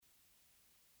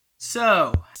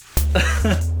So.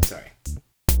 Sorry.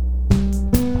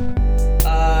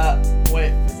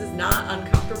 Wait. This is not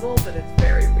uncomfortable, but it's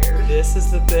very weird. This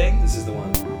is the thing? This is the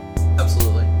one.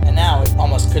 Absolutely. And now it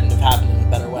almost couldn't have happened in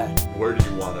a better way. Where do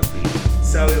you want to be?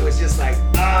 So it was just like,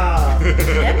 Am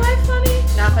I funny?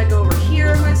 Now if I go over here,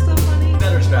 am I still funny?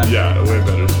 Better strategy. Yeah, way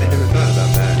better. I never thought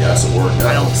about that. Yes, it worked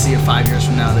I out. don't see it 5 years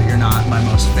from now that you're not my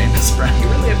most famous friend. You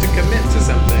really have to commit to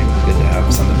something. Good to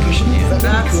have something pushing you.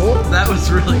 That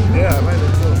was really cool. Yeah, it might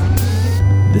have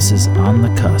been cool. This is On the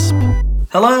Cusp.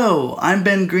 Hello, I'm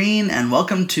Ben Green, and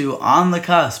welcome to On the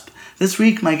Cusp. This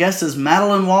week, my guest is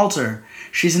Madeline Walter.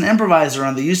 She's an improviser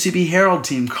on the UCB Herald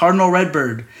team, Cardinal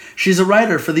Redbird. She's a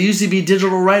writer for the UCB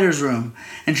Digital Writers Room,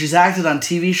 and she's acted on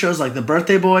TV shows like The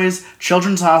Birthday Boys,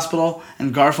 Children's Hospital,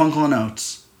 and Garfunkel and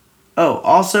Oates. Oh,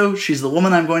 also, she's the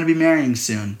woman I'm going to be marrying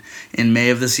soon, in May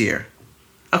of this year.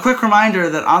 A quick reminder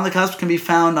that On the Cusp can be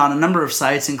found on a number of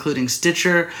sites, including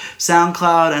Stitcher,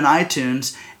 SoundCloud, and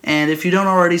iTunes. And if you don't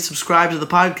already subscribe to the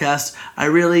podcast, I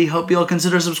really hope you'll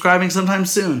consider subscribing sometime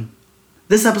soon.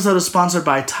 This episode is sponsored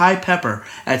by Thai Pepper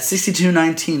at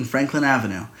 6219 Franklin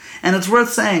Avenue. And it's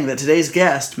worth saying that today's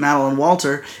guest, Madeline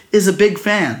Walter, is a big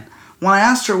fan. When I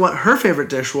asked her what her favorite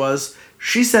dish was,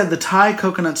 she said the Thai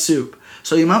coconut soup.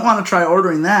 So you might want to try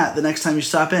ordering that the next time you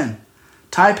stop in.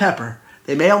 Thai Pepper.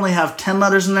 They may only have 10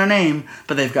 letters in their name,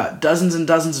 but they've got dozens and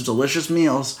dozens of delicious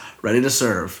meals ready to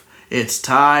serve. It's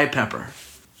Thai Pepper.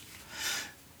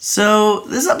 So,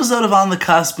 this episode of On the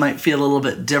Cusp might feel a little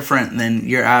bit different than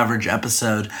your average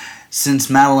episode, since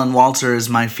Madeline Walter is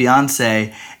my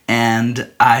fiancée,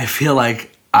 and I feel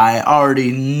like I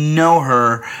already know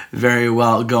her very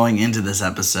well going into this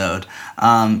episode.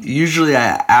 Usually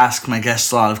I ask my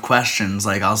guests a lot of questions,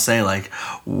 like I'll say like,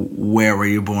 where were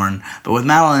you born? But with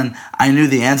Madeline, I knew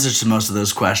the answers to most of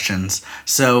those questions.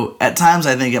 So at times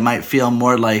I think it might feel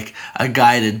more like a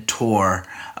guided tour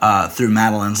through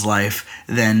Madeline's life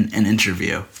than an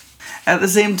interview. At the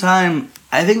same time,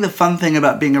 I think the fun thing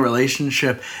about being a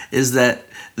relationship is that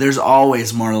there's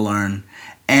always more to learn.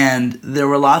 And there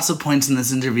were lots of points in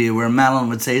this interview where Madeline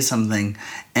would say something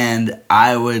and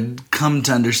I would come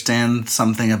to understand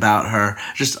something about her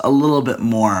just a little bit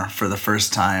more for the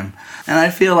first time. And I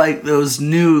feel like those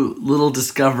new little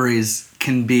discoveries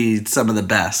can be some of the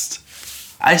best.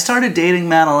 I started dating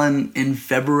Madeline in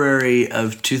February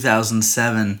of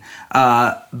 2007,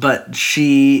 but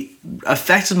she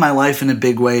affected my life in a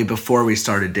big way before we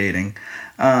started dating.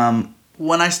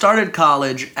 When I started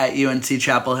college at UNC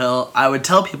Chapel Hill, I would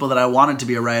tell people that I wanted to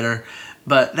be a writer,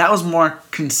 but that was more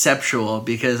conceptual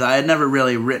because I had never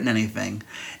really written anything.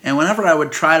 And whenever I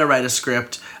would try to write a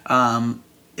script,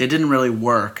 it didn't really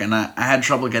work, and I had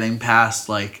trouble getting past,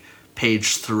 like,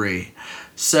 page 3.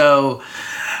 So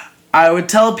I would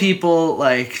tell people,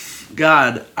 like,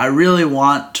 God, I really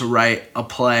want to write a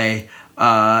play,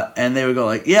 and they would go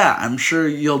like, yeah, I'm sure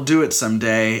you'll do it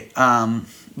someday.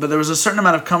 But there was a certain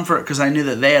amount of comfort because I knew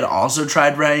that they had also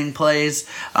tried writing plays,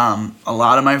 a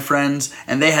lot of my friends,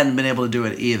 and they hadn't been able to do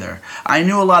it either. I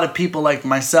knew a lot of people like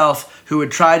myself who would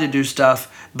try to do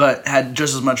stuff but had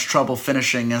just as much trouble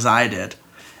finishing as I did.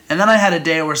 And then I had a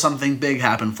day where something big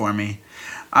happened for me.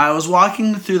 I was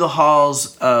walking through the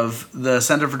halls of the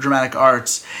Center for Dramatic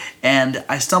Arts, and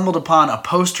I stumbled upon a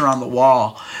poster on the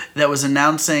wall that was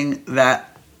announcing that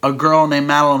a girl named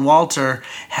Madeline Walter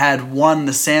had won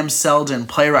the Sam Selden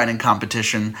playwriting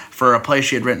competition for a play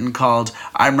she had written called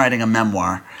I'm Writing a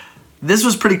Memoir. This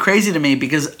was pretty crazy to me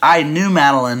because I knew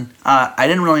Madeline. I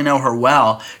didn't really know her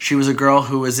well. She was a girl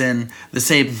who was in the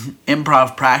same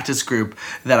improv practice group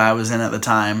that I was in at the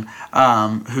time,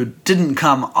 who didn't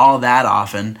come all that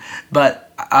often,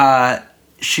 but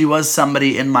she was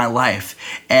somebody in my life.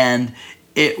 And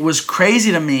it was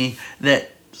crazy to me that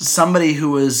somebody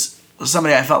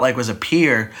I felt like was a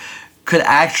peer could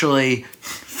actually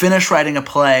finish writing a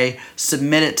play,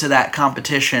 submit it to that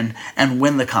competition, and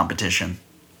win the competition.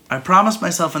 I promised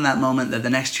myself in that moment that the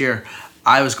next year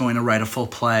I was going to write a full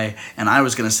play and I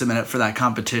was going to submit it for that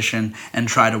competition and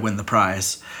try to win the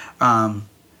prize. And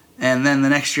then the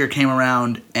next year came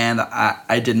around and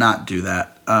I did not do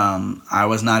that. I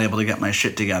was not able to get my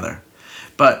shit together.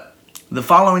 But the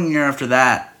following year after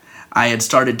that, I had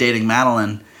started dating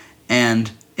Madeline,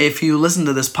 and if you listen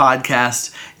to this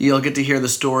podcast, you'll get to hear the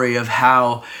story of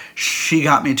how she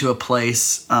got me to a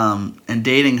place, and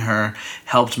dating her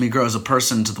helped me grow as a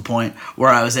person to the point where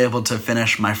I was able to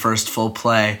finish my first full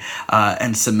play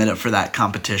and submit it for that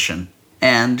competition.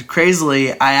 And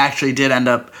crazily, I actually did end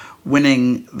up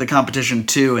winning the competition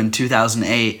too in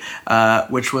 2008,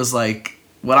 which was like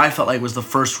what I felt like was the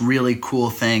first really cool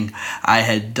thing I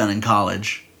had done in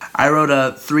college. I wrote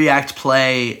a 3-act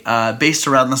play based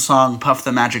around the song Puff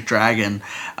the Magic Dragon,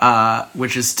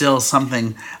 which is still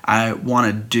something I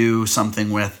want to do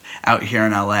something with out here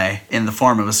in LA in the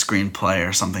form of a screenplay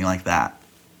or something like that.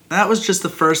 That was just the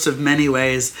first of many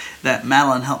ways that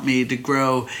Madeline helped me to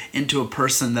grow into a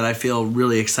person that I feel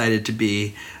really excited to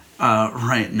be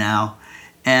right now.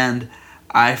 And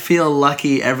I feel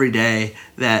lucky every day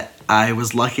that I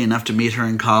was lucky enough to meet her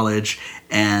in college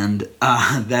and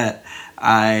that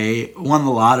I won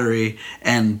the lottery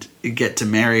and get to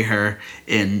marry her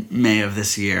in May of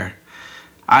this year.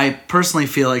 I personally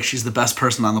feel like she's the best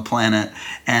person on the planet,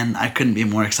 and I couldn't be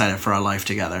more excited for our life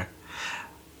together.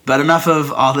 But enough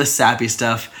of all this sappy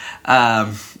stuff.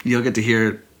 You'll get to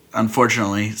hear,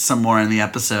 unfortunately, some more in the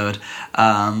episode,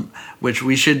 which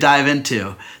we should dive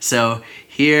into. So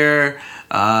here,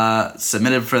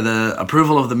 submitted for the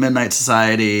approval of the Midnight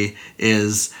Society,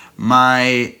 is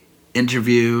my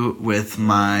interview with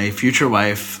my future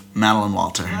wife, Madeline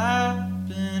Walter.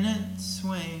 It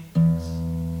swings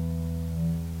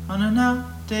on an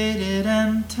outdated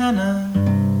antenna.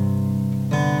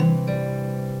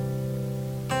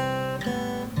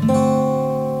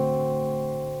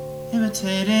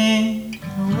 Imitating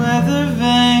a weather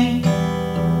vane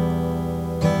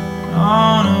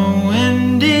on a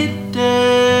windy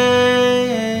day.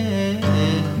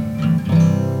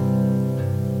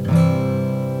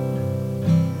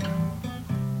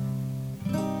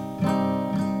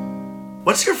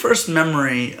 What's your first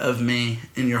memory of me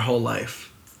in your whole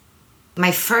life?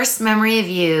 My first memory of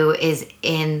you was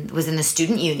in the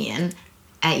student union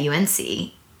at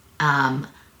UNC.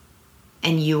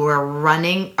 And you were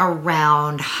running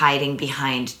around hiding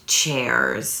behind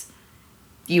chairs.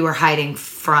 You were hiding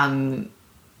from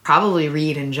probably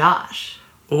Reed and Josh.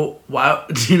 Oh, wow.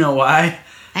 Do you know why?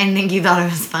 I think you thought it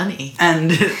was funny.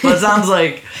 And it sounds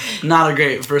like not a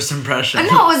great first impression.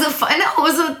 No, it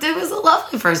was a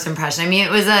lovely first impression. I mean,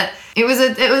 it was a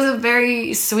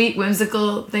very sweet,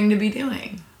 whimsical thing to be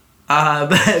doing.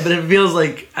 But it feels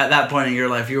like at that point in your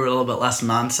life you were a little bit less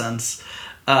nonsense.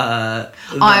 I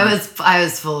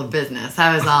was full of business.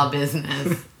 I was all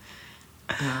business.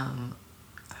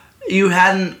 You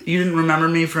didn't remember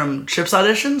me from Chips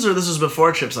auditions, or this was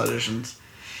before Chips auditions?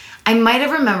 I might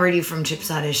have remembered you from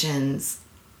Chips auditions.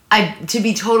 To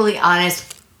be totally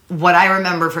honest, what I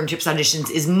remember from Chips auditions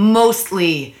is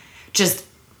mostly just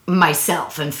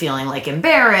myself and feeling like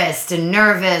embarrassed and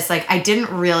nervous. Like I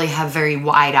didn't really have very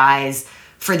wide eyes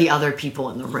for the other people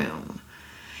in the room.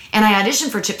 And I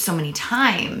auditioned for Chips so many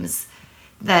times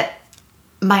that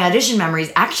my audition memories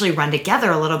actually run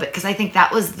together a little bit because I think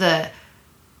that was the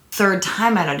third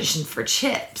time I'd auditioned for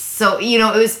Chips. So,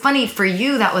 it was funny for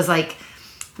you. That was like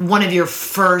one of the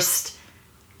first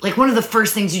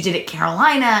things you did at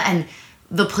Carolina and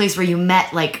the place where you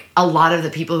met like a lot of the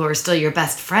people who are still your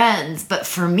best friends. But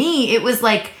for me, it was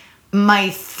like my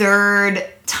third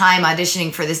time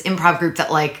auditioning for this improv group that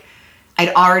like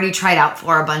I'd already tried out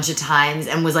for a bunch of times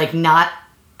and was like not,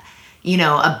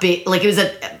 a bit, like it was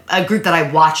a group that I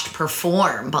watched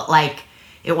perform, but like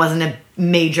it wasn't a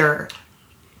major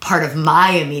part of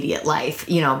my immediate life.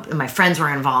 My friends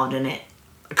were involved in it,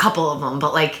 a couple of them,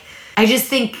 but like I just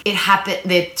think it happened,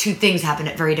 the two things happened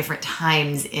at very different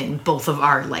times in both of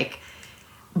our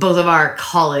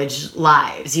college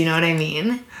lives. You know what I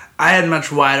mean? I had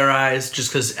much wider eyes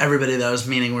just because everybody that I was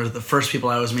meeting were the first people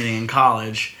I was meeting in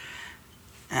college.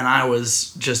 And I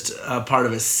was just a part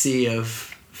of a sea of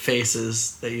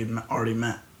faces that you'd already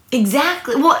met.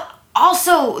 Exactly. Well,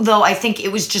 also, though, I think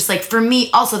it was just like, for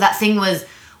me, also that thing was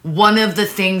one of the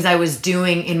things I was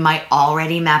doing in my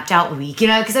already mapped out week,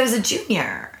 because I was a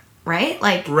junior, right?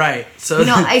 Like, right. So,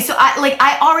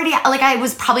 I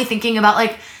was probably thinking about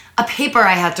like a paper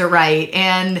I had to write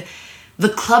and the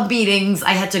club meetings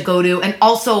I had to go to, and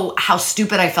also how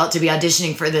stupid I felt to be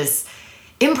auditioning for this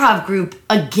improv group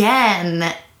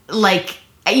again. Like,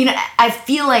 I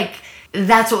feel like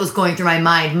that's what was going through my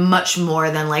mind much more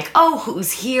than like, oh,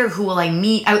 who's here? Who will I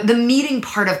meet? The meeting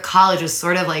part of college was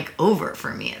sort of like over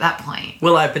for me at that point.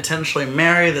 Will I potentially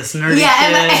marry this nerdy kid?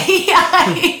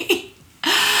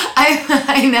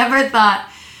 I never thought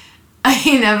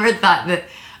that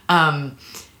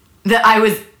that I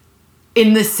was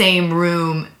in the same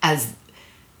room as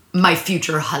my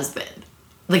future husband.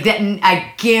 Like that,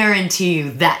 I guarantee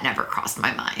you that never crossed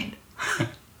my mind.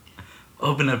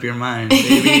 Open up your mind,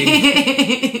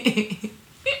 baby.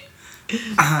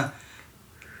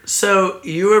 So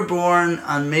you were born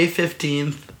on May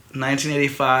 15th,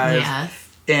 1985. Yes.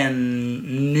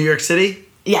 In New York City?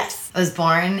 Yes. I was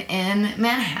born in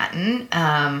Manhattan.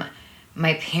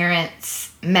 My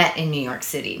parents met in New York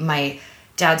City. My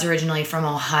Dad's originally from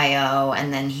Ohio,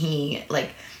 and then he like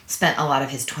spent a lot of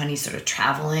his 20s sort of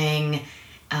traveling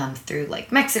through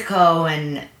like Mexico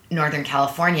and Northern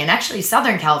California, and actually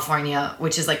Southern California,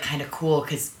 which is like kind of cool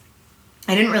because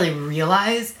I didn't really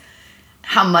realize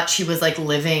how much he was like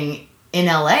living in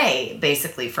LA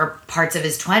basically for parts of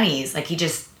his 20s. Like he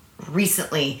just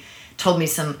recently told me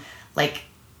some like,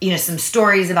 you know, some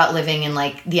stories about living in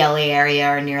like the LA area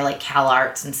or near like Cal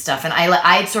Arts and stuff. And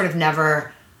I'd sort of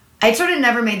never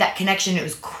made that connection. It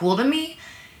was cool to me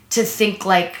to think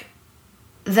like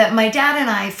that my dad and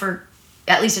I, for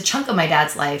at least a chunk of my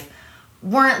dad's life,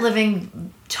 weren't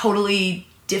living totally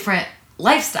different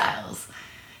lifestyles.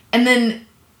 And then,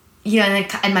 you know,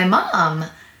 and my mom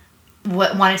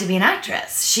wanted to be an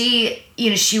actress. She, you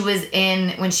know, she was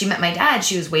when she met my dad,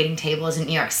 she was waiting tables in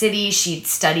New York City. She'd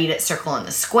studied at Circle in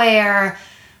the Square.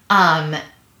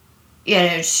 You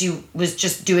know, she was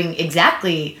just doing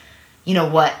exactly, you know,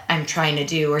 what I'm trying to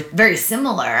do, or very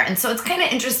similar. And so it's kind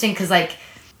of interesting because, like,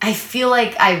 I feel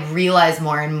like I realize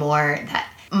more and more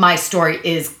that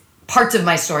parts of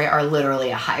my story are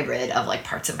literally a hybrid of, like,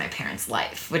 parts of my parents'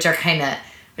 life, which is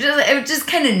just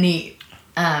kind of neat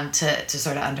to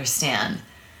sort of understand.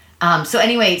 So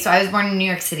anyway, so I was born in New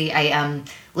York City. I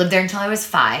lived there until I was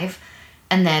 5.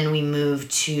 And then we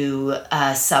moved to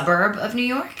a suburb of New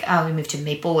York. We moved to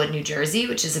Maplewood, New Jersey,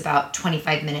 which is about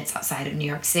 25 minutes outside of New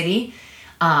York City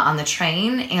on the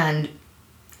train. And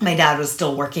my dad was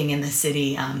still working in the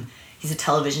city. He's a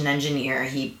television engineer.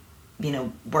 He, you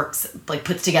know,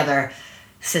 puts together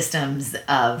systems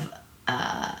of,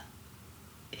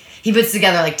 he puts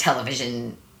together like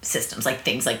television systems, like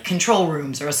things like control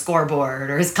rooms or a scoreboard,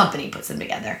 or his company puts them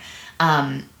together.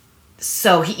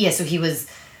 So he was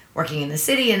working in the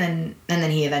city, and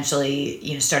then he eventually,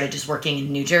 you know, started just working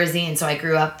in New Jersey. And so I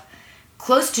grew up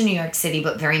close to New York City,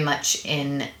 but very much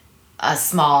in a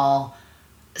small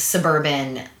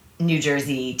suburban New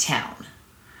Jersey town.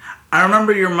 I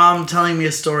remember your mom telling me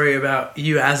a story about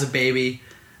you as a baby,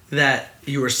 that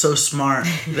you were so smart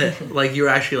that like you were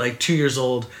actually like 2 years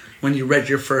old when you read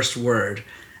your first word,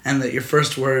 and that your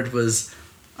first word was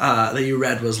that you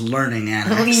read was learning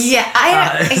annex.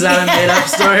 Yeah, is that a made up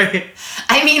story?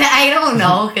 I mean, I don't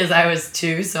know, because I was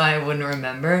 2, so I wouldn't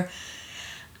remember.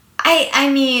 I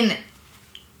mean,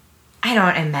 I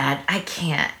don't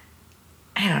imagine.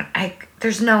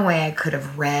 There's no way I could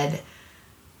have read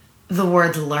the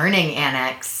words learning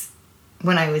annex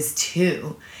when I was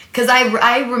 2. Because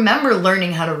I remember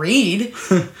learning how to read,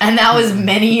 and that was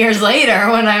many years later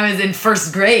when I was in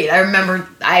first grade. I remember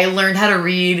I learned how to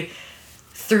read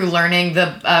through reading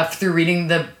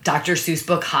the Dr. Seuss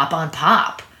book Hop on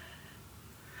Pop.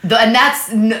 And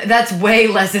that's way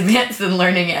less advanced than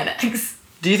learning annex.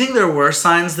 Do you think there were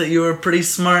signs that you were a pretty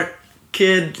smart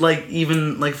kid, like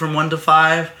even like from 1 to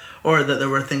 5, or that there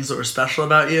were things that were special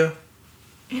about you?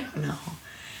 I don't know.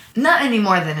 Not any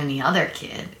more than any other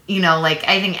kid. You know, like,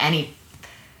 I think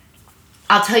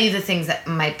I'll tell you the things that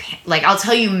I'll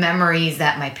tell you memories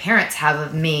that my parents have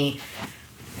of me,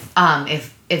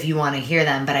 if you want to hear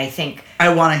them, but I think...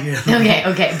 I want to hear them.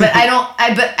 Okay, but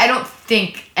I don't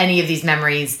think any of these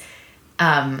memories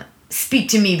speak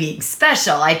to me being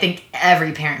special. I think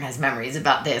every parent has memories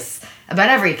about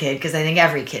every kid, because I think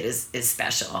every kid is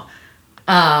special.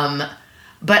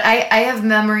 But I have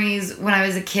memories when I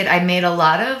was a kid. I made a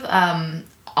lot of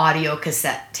audio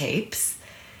cassette tapes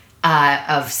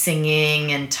of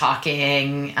singing and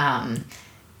talking.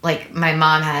 Like, my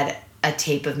mom had a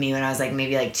tape of me when I was like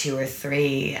maybe like 2 or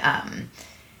 3,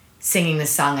 singing the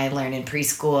song I learned in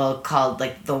preschool called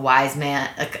like The Wise Man.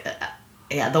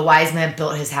 The Wise Man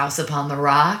Built His House Upon the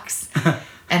Rocks,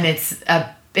 and it's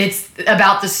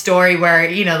about the story where,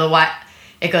 you know,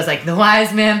 it goes like, the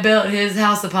wise man built his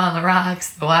house upon the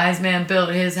rocks. The wise man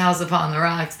built his house upon the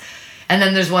rocks. And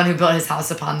then there's one who built his house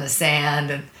upon the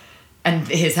sand, and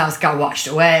his house got washed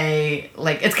away.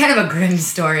 Like, it's kind of a grim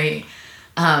story.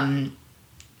 And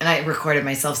I recorded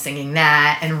myself singing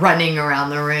that and running around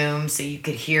the room so you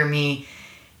could hear me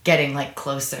getting like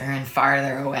closer and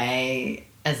farther away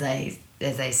as I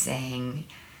sang.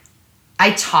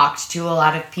 I talked to a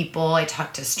lot of people. I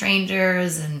talked to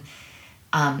strangers, and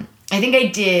I think I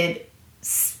did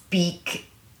speak,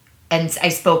 and I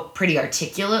spoke pretty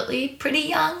articulately pretty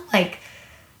young. Like,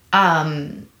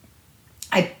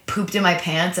 I pooped in my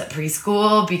pants at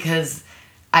preschool because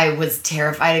I was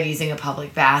terrified of using a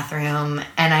public bathroom,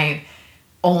 and a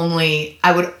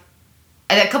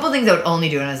couple things I would only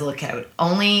do when I was a little kid. I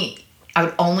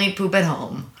would only poop at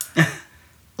home.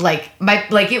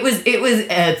 It was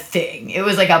a thing. It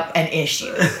was like an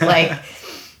issue. Like,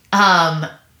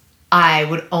 I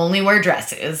would only wear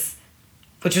dresses.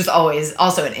 which was always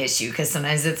also an issue because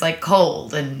sometimes it's like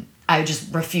cold and I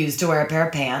just refused to wear a pair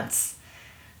of pants.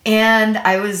 And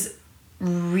I was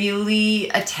really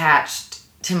attached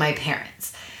to my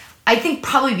parents. I think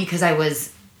probably because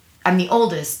I'm the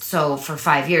oldest, so for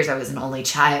 5 years I was an only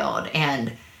child,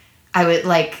 and I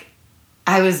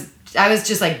was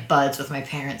just like buds with my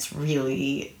parents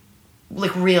really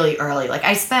early. Like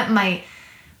I spent my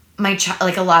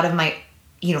like a lot of my,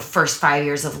 first 5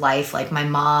 years of life, like my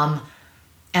mom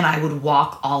and I would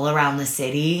walk all around the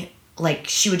city. Like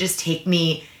she would just take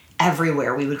me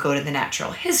everywhere. We would go to the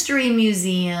Natural History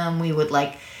Museum. We would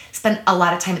like spend a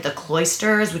lot of time at the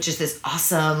Cloisters, which is this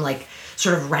awesome like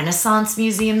sort of Renaissance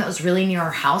museum that was really near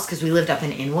our house because we lived up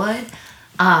in Inwood.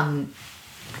 And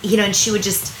she would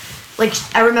just like,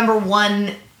 I remember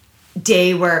one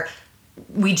day where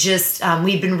we just,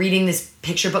 we'd been reading this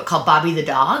picture book called Bobby the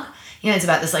Dog. It's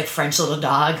about this like French little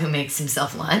dog who makes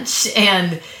himself lunch.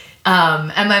 And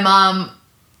my mom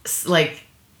like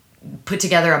put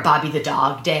together a Bobby the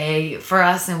Dog day for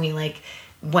us. And we like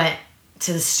went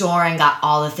to the store and got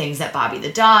all the things that Bobby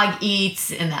the Dog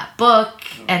eats in that book.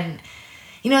 And,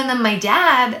 and then my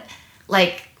dad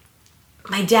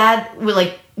would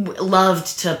like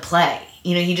loved to play.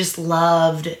 He just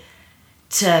loved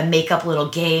to make up little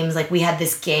games. Like we had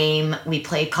this game we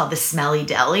played called the Smelly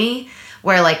Deli,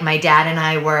 where like my dad and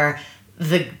I were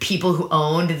the people who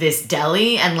owned this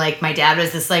deli, and like my dad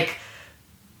was this like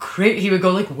he would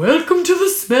go like, "Welcome to the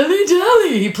Smelly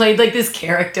Deli." He played like this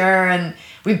character, and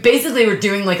we basically were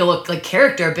doing like a look like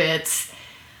character bits.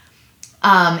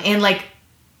 And like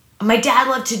my dad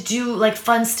loved to do like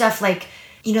fun stuff, like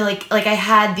like I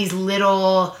had these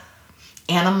little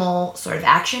animal sort of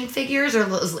action figures or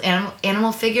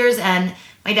animal figures, and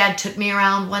my dad took me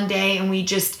around one day and we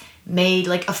just made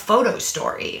like a photo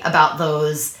story about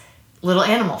those little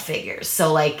animal figures.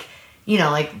 So like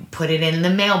like put it in the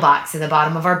mailbox at the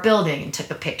bottom of our building and took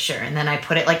a picture, and then I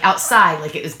put it like outside,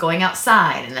 like it was going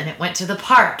outside, and then it went to the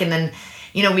park, and then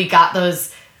we got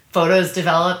those photos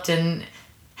developed and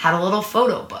had a little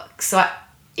photo book. So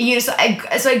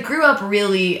I grew up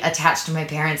really attached to my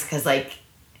parents because like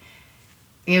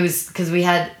it was because we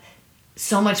had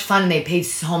so much fun and they paid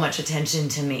so much attention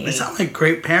to me. They sound like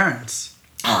great parents.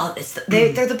 Oh,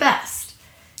 they're the best.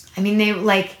 I mean, they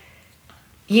like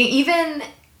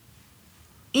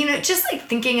just like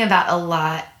thinking about a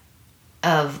lot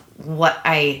of what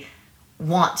I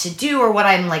want to do or what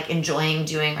I'm like enjoying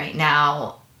doing right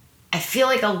now. I feel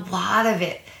like a lot of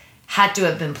it had to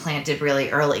have been planted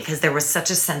really early because there was such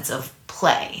a sense of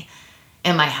play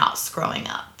in my house growing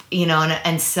up,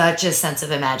 and such a sense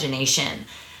of imagination,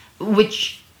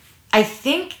 which I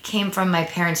think came from my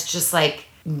parents just like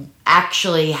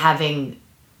actually having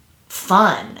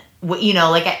fun.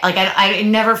 I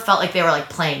never felt like they were like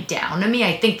playing down to me.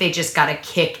 I think they just got a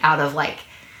kick out of like,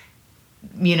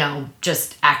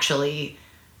 just actually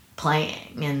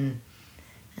playing,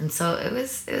 and so it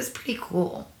was pretty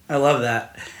cool. I love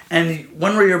that. And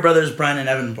when were your brothers Brian and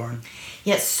Evan born?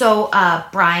 Yes, so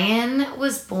Brian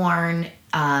was born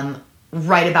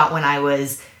right about when I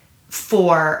was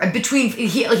 4.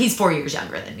 He's 4 years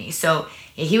younger than me, so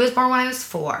he was born when I was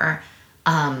 4,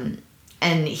 and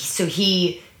so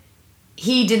he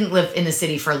didn't live in the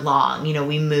city for long.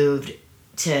 We moved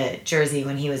to Jersey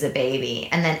when he was a baby,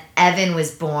 and then Evan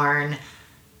was born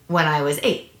when I was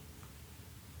 8.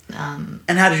 And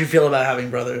how did you feel about having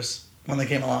brothers when they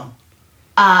came along?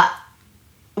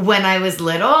 When I was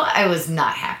little, I was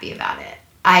not happy about it.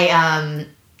 I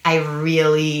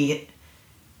really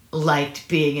liked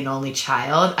being an only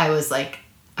child. I was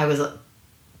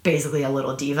basically a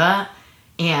little diva,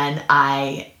 and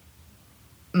I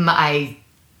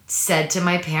said to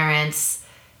my parents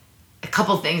a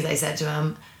couple things. I said to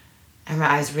them,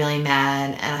 I was really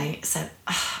mad, and I said,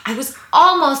 I was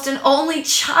almost an only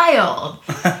child.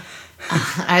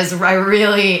 I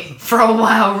really, for a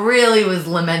while, really was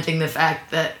lamenting the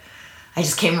fact that I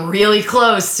just came really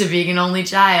close to being an only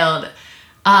child.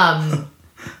 And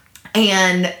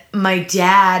my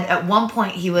dad, at one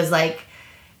point, he was like,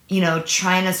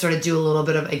 trying to sort of do a little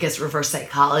bit of, I guess, reverse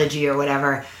psychology or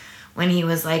whatever, when he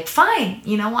was like, fine,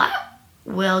 you know what?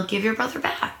 We'll give your brother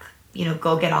back.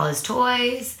 Go get all his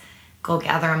toys, go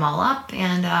gather them all up,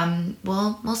 and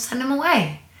we'll send him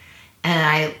away. And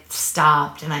I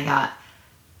stopped and I got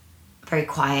very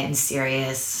quiet and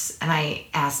serious, and I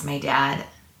asked my dad,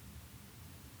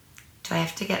 do I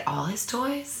have to get all his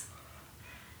toys?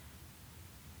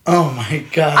 Oh my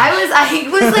God. I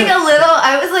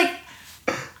was like,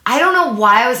 I don't know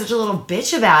why I was such a little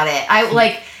bitch about it.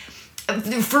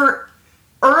 For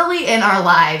early in our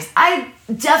lives, I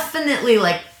definitely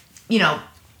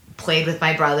played with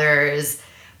my brothers,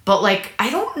 But like, I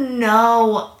don't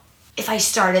know if I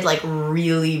started like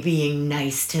really being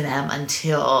nice to them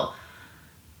until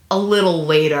a little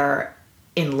later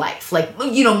in life. Like,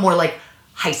 you know, more like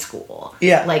high school.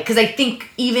 Yeah. Like, because I think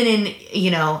even in, you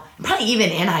know, probably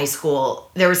even in high school,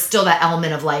 there was still that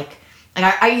element of like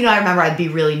I you know, I remember I'd be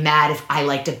really mad if I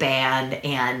liked a band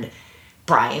and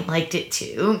Brian liked it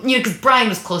too. You know, because Brian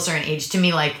was closer in age to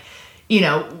me. Like, you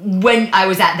know, when I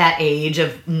was at that age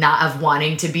of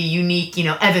wanting to be unique, you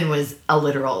know, Evan was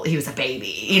he was a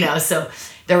baby, you know, so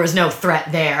there was no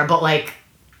threat there. But like,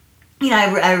 you know,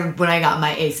 I when I got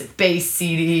my Ace of Base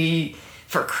CD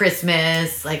for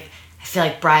Christmas, like, I feel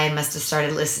like Brian must have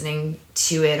started listening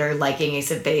to it or liking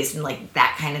Ace of Base, and like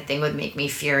that kind of thing would make me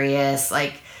furious.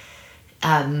 Like,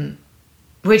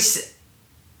 which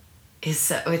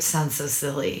sounds so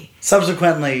silly.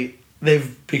 Subsequently,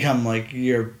 they've become like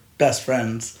your best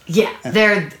friends. Yeah,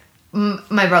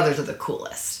 my brothers are the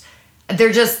coolest.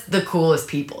 They're just the coolest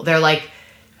people. They're like...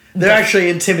 They're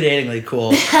actually intimidatingly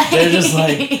cool. They're just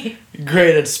like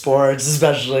great at sports,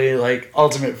 especially like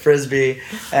ultimate frisbee,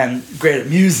 and great at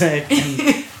music.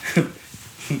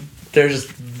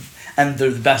 And they're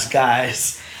the best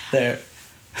guys. I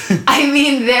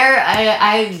mean,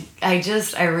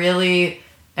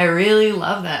 I really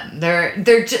love them.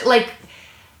 They're just like...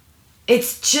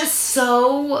 It's just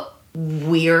so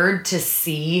weird to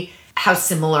see how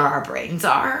similar our brains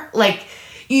are. Like,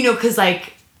 you know, because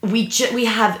like we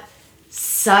have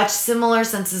such similar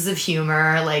senses of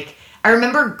humor. Like, I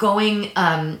remember going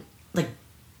to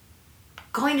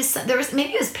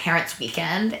maybe it was Parents'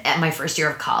 Weekend at my first year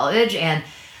of college, and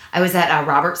I was at a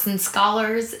Robertson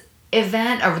Scholars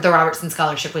event. Or the Robertson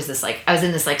Scholarship was this like, I was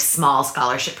in this like small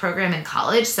scholarship program in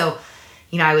college. So,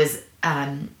 you know, I was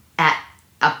at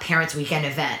a Parents' Weekend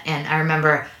event, and I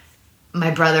remember my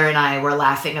brother and I were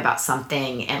laughing about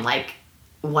something, and like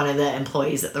one of the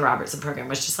employees at the Robertson program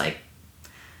was just like,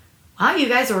 wow, you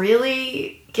guys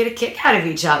really get a kick out of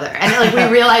each other. And like we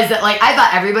realized that like I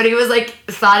thought everybody was like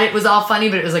thought it was all funny,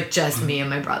 but it was like just me and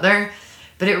my brother.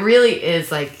 But it really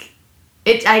is like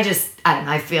I don't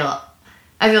know, I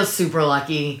feel super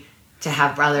lucky to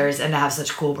have brothers and to have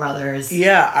such cool brothers.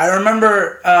 Yeah, I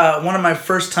remember one of my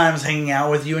first times hanging out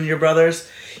with you and your brothers,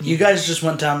 you guys just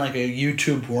went down like a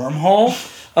YouTube wormhole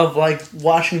of like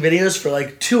watching videos for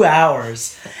like 2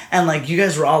 hours, and like you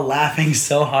guys were all laughing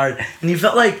so hard, and you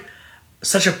felt like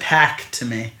such a pack to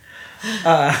me.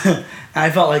 I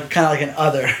felt like kind of like an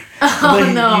other.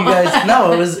 Oh, no. You guys,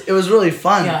 no, it was really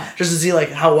fun, yeah. Just to see like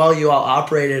how well you all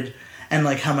operated and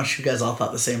like how much you guys all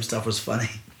thought the same stuff was funny.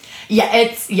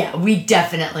 Yeah, we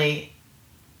definitely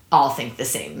all think the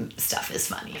same stuff is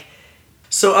funny.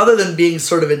 So other than being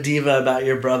sort of a diva about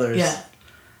your brothers, yeah,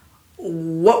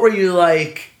 what were you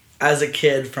like as a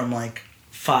kid from like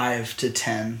 5 to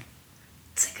 10?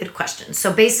 It's a good question.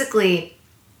 So basically,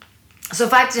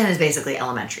 5 to 10 is basically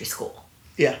elementary school.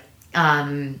 Yeah.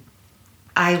 I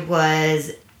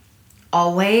was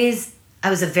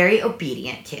a very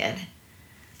obedient kid.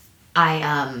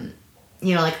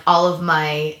 You know, like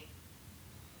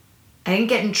I didn't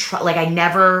get in trouble. Like, I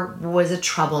never was a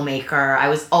troublemaker. I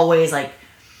was always, like,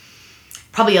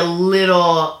 probably a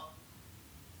little,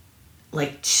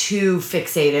 like, too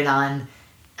fixated on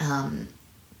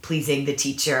pleasing the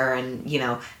teacher and, you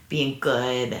know, being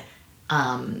good.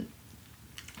 I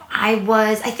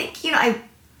think, you know,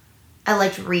 I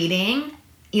liked reading.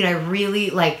 You know, I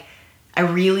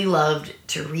really loved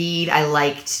to read.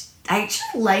 I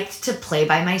actually liked to play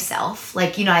by myself.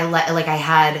 Like, you know, I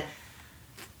had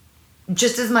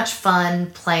just as much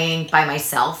fun playing by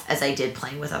myself as I did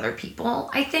playing with other people.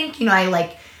 I think, you know,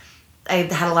 I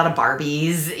had a lot of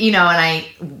Barbies, you know, and I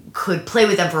could play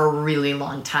with them for a really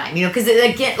long time, you know, because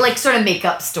again, like sort of make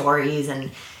up stories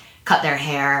and cut their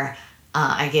hair.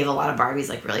 I gave a lot of Barbies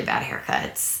like really bad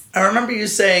haircuts. I remember you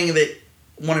saying that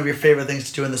one of your favorite things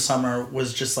to do in the summer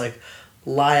was just like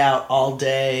lie out all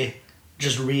day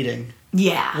just reading.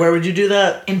 Yeah. Where would you do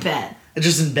that? In bed.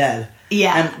 Just in bed.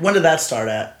 Yeah. And when did that start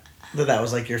at? That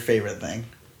was like your favorite thing?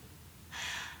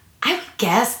 I would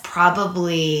guess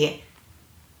probably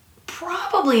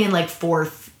in like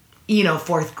fourth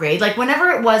grade. Like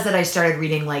whenever it was that I started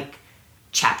reading like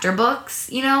chapter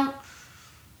books, you know?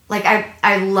 Like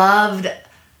I loved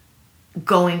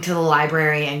going to the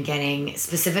library and getting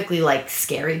specifically like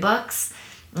scary books.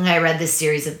 And I read this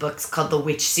series of books called the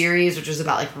Witch series, which was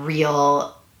about like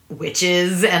real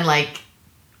witches and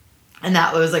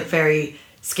that was like very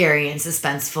scary and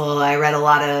suspenseful. I read a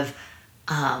lot of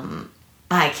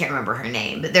I can't remember her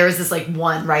name, but there was this like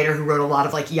one writer who wrote a lot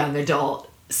of like young adult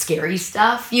scary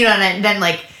stuff, you know, and then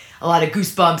like a lot of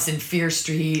Goosebumps and Fear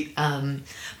Street.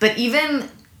 But even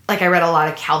like I read a lot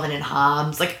of Calvin and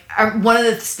Hobbes. Like one of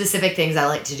the specific things I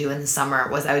liked to do in the summer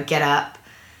was I would get up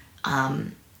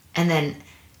and then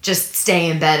just stay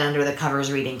in bed under the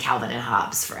covers reading Calvin and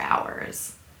Hobbes for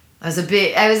hours. I was a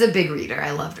big reader.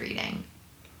 I loved reading.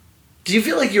 Do you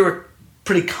feel like you were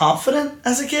pretty confident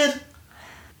as a kid?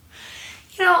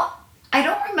 You know, I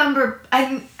don't remember.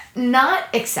 I'm not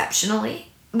exceptionally.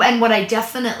 And what I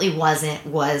definitely wasn't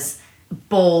was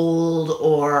bold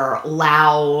or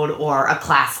loud or a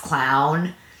class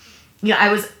clown. You know,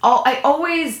 I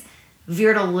always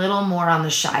veered a little more on the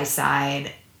shy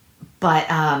side, but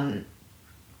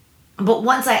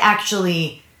once I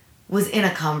actually was in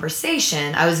a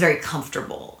conversation, I was very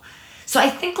comfortable. So I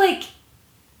think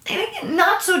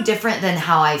not so different than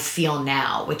how I feel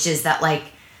now, which is that like,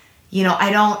 you know,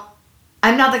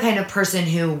 I'm not the kind of person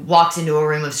who walks into a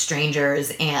room of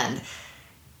strangers and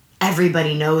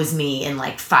everybody knows me in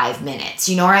like 5 minutes,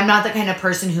 you know, or I'm not the kind of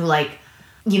person who like,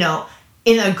 you know,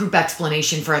 in a group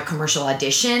explanation for a commercial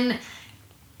audition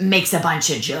makes a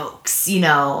bunch of jokes, you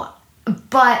know,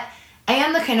 but I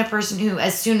am the kind of person who,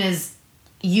 as soon as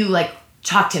you like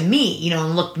talk to me, you know,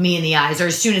 and look me in the eyes, or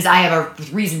as soon as I have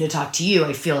a reason to talk to you,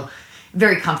 I feel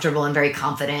very comfortable and very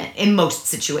confident in most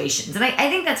situations. And I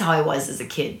think that's how I was as a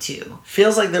kid too.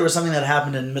 Feels like there was something that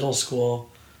happened in middle school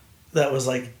that was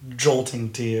like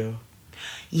jolting to you.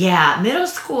 Yeah, middle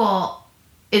school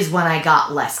is when I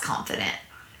got less confident.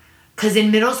 Because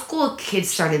in middle school, kids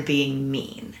started being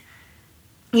mean.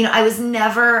 You know, I was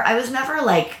never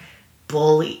like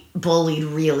bullied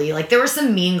really. Like there were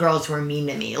some mean girls who were mean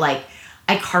to me. Like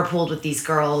I carpooled with these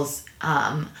girls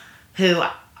who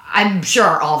I'm sure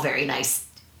are all very nice.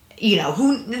 You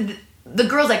know, the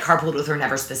girls I carpooled with were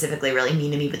never specifically really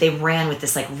mean to me, but they ran with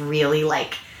this like really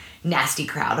like nasty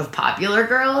crowd of popular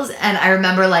girls. And I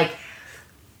remember like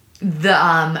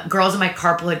the girls in my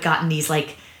carpool had gotten these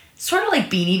like sort of like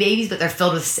Beanie Babies, but they're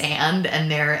filled with sand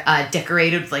and they're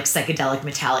decorated with like psychedelic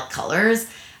metallic colors.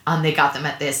 They got them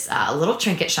at this little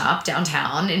trinket shop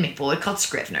downtown in Maplewood called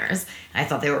Scrivener's. And I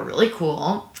thought they were really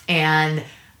cool. And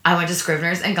I went to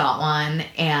Scrivener's and got one,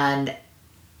 and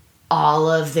all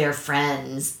of their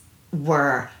friends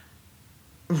were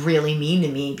really mean to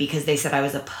me because they said I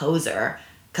was a poser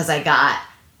because I got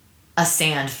a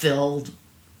sand-filled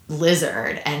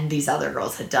lizard and these other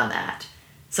girls had done that.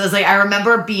 So it's like I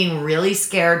remember being really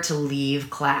scared to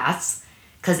leave class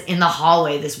because in the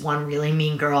hallway this one really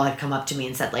mean girl had come up to me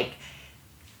and said like,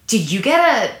 did you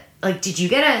get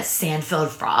a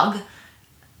sand-filled frog?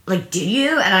 Like, did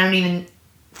you? And I don't even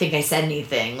think I said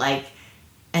anything. Like,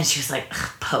 and she was like,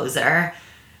 poser.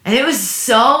 And it was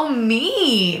so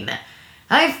mean.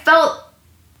 I felt,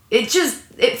 it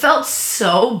felt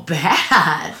so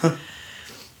bad.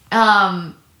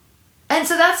 And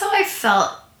so that's how I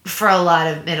felt for a lot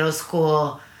of middle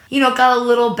school. You know, got a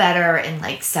little better in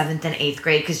like 7th and 8th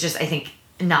grade because just I think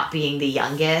not being the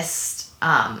youngest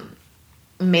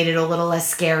made it a little less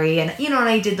scary. And, you know, and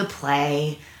I did the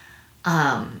play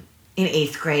in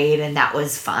 8th grade, and that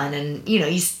was fun. And, you know,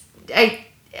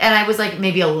 I was like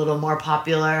maybe a little more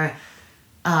popular.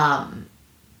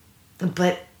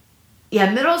 But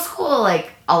yeah, middle school,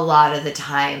 like a lot of the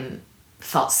time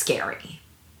felt scary.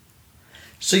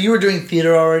 So you were doing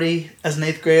theater already as an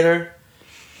 8th grader?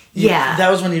 Yeah.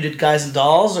 That was when you did Guys and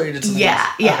Dolls, or you did something else?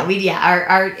 Yeah. Okay.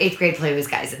 Our 8th grade play was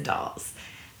Guys and Dolls.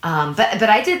 But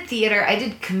I did theater. I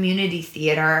did community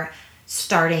theater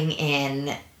starting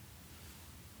in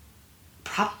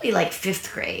probably like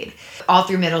 5th grade. All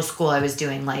through middle school, I was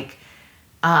doing like,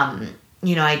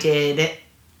 you know, I did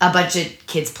a bunch of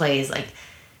kids plays like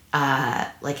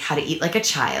How to Eat Like a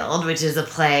Child, which is a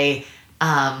play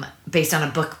based on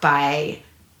a book by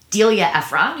Delia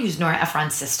Ephron, who's Nora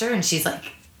Ephron's sister, and she's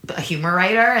like a humor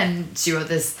writer, and she wrote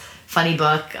this funny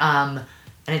book, and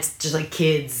it's just like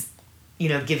kids, you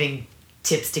know, giving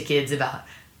tips to kids about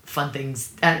fun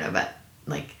things, I don't know, about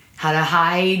like how to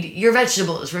hide your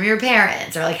vegetables from your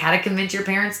parents, or like how to convince your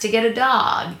parents to get a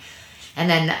dog. And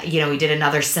then, you know, we did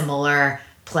another similar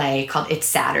play called It's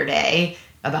Saturday,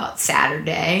 about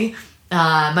Saturday.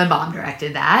 My mom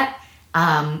directed that.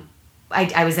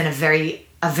 I was in a very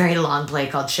long play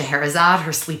called Scheherazade,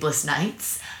 Her Sleepless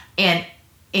Nights, and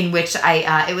in which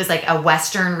it was like a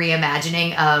Western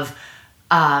reimagining of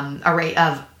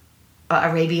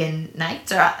Arabian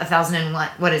Nights, or 1001.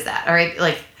 What is that?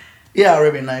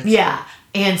 Arabian Nights. Yeah,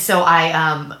 and so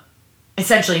I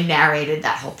essentially narrated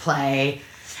that whole play,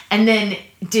 and then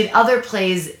did other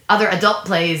adult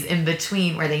plays in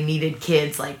between where they needed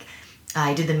kids. Like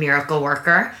I did The Miracle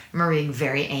Worker. I remember being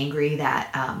very angry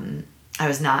that I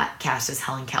was not cast as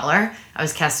Helen Keller. I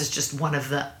was cast as just one of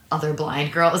the other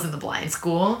blind girls in the blind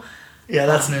school. Yeah,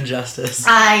 that's an injustice.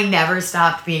 I never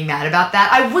stopped being mad about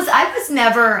that. I was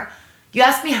never, you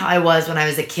asked me how I was when I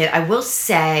was a kid. I will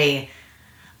say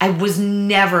I was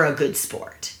never a good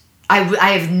sport. I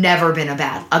have never been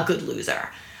a good loser.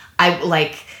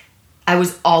 I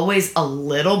was always a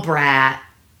little brat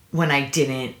when I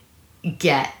didn't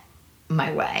get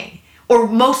my way. Or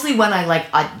mostly when I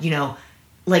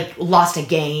lost a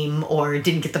game or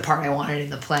didn't get the part I wanted in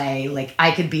the play. Like,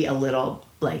 I could be a little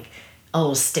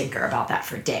stinker about that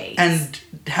for days. And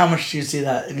how much do you see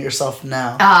that in yourself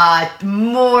now?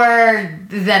 More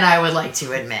than I would like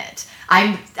to admit.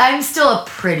 I'm still a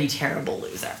pretty terrible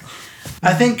loser.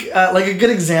 I think a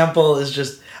good example is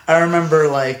just, I remember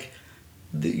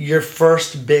your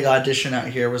first big audition out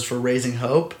here was for Raising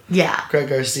Hope. Yeah. Greg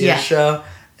Garcia's show.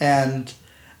 And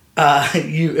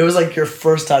it was like your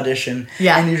first audition.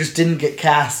 Yeah. And you just didn't get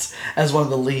cast as one of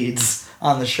the leads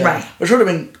on the show. Right. Which would have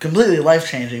been completely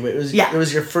life-changing, but it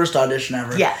was your first audition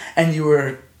ever. Yeah. And you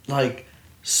were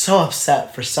so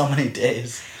upset for so many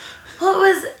days. Well,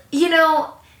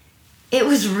 it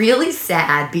was really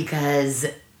sad because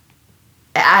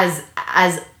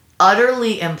as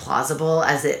utterly implausible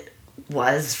as it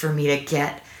was for me to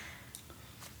get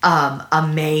a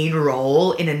main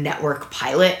role in a network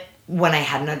pilot when I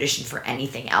hadn't auditioned for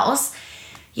anything else,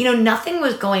 nothing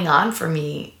was going on for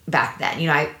me back then.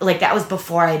 That was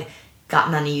before I'd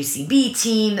gotten on a UCB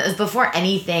team. That was before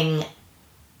anything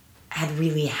had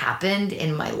really happened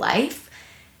in my life.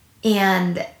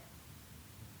 And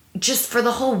just for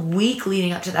the whole week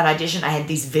leading up to that audition, I had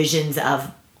these visions of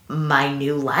my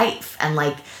new life and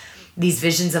these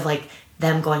visions of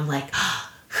them going oh,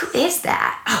 who is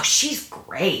that? Oh, she's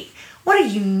great. What a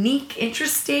unique,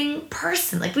 interesting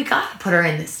person. We gotta put her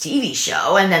in this TV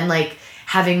show. And then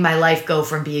having my life go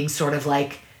from being sort of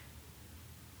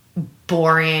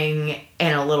boring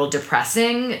and a little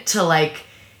depressing to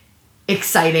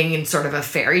exciting and sort of a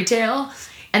fairy tale.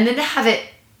 And then to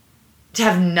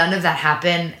have none of that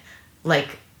happen,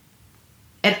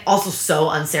 and also so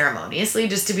unceremoniously,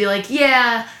 just to be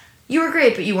yeah, you were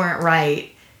great, but you weren't right.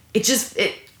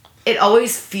 It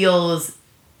always feels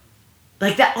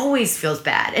that always feels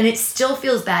bad. And it still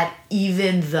feels bad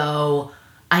even though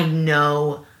I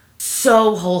know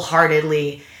so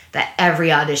wholeheartedly that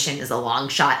every audition is a long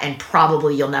shot and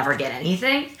probably you'll never get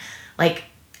anything.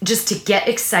 Just to get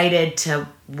excited to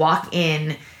walk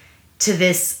in to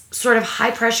this sort of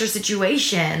high pressure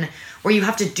situation where you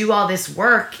have to do all this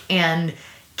work and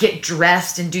get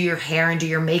dressed and do your hair and do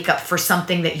your makeup for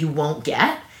something that you won't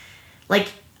get.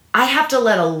 I have to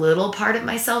let a little part of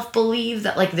myself believe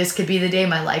that this could be the day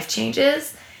my life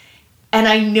changes. And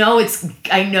I know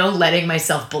letting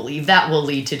myself believe that will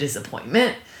lead to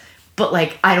disappointment, but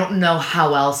I don't know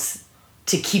how else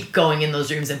to keep going in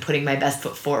those rooms and putting my best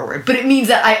foot forward. But it means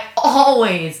that I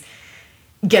always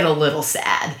get a little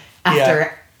sad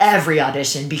after every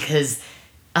audition because,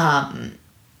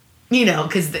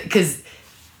 because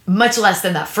much less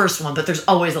than that first one, but there's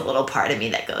always a little part of me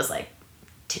that goes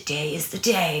today is the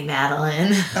day,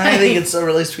 Madeline. I think it's a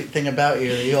really sweet thing about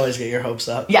you that you always get your hopes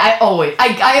up. Yeah, I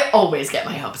always get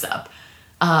my hopes up.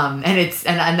 And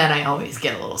then I always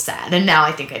get a little sad. And now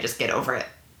I think I just get over it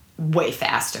way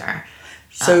faster.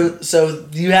 So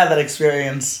you had that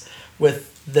experience with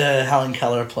the Helen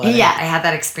Keller play. Yeah, I had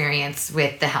that experience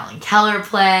with the Helen Keller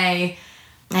play.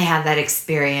 I had that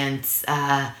experience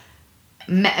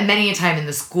many a time in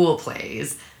the school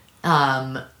plays.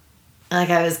 I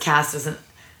was cast as an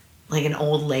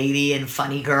old lady and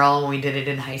funny girl when we did it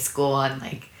in high school, and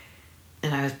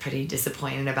I was pretty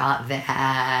disappointed about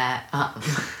that.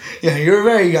 Yeah, you were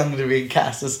very young to be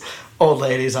cast as old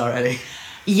ladies already.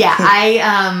 Yeah,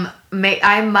 I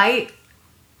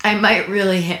might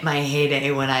really hit my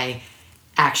heyday when I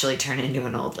actually turn into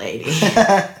an old lady.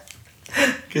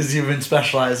 Because you've been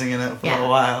specializing in it for a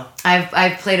while.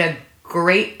 I've played a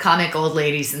great comic old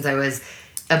lady since I was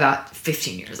about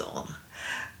 15 years old.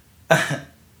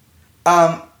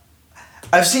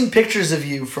 I've seen pictures of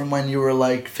you from when you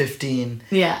were 15.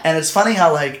 Yeah. And it's funny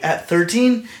how at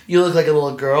 13 you look like a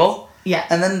little girl. Yeah.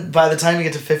 And then by the time you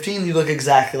get to 15 you look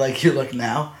exactly like you look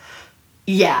now.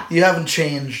 Yeah. You haven't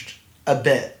changed a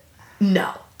bit.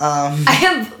 No. I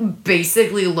have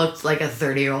basically looked like a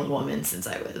 30-year-old woman since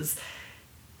I was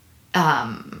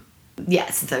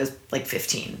since I was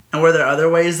 15. And were there other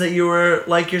ways that you were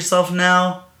like yourself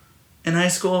now in high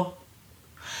school?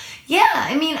 Yeah,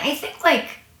 I mean, I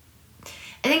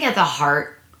think at the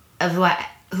heart of who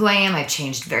I am, I've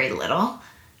changed very little.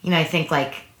 I think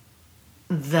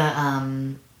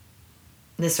the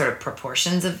sort of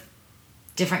proportions of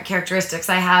different characteristics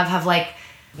I have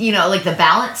the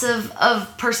balance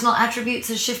of personal attributes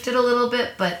has shifted a little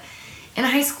bit, but In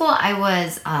high school, I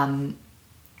was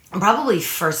probably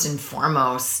first and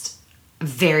foremost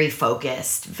very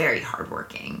focused, very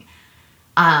hardworking.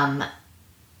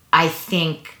 I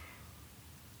think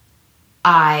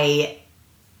I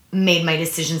made my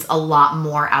decisions a lot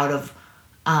more out of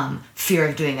fear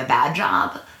of doing a bad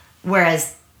job,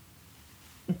 whereas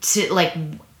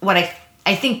what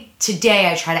I think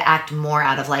today I try to act more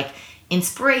out of like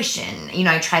inspiration. You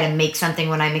know, I try to make something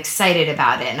when I'm excited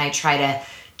about it, and I try to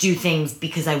do things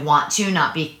because I want to,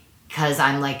 not because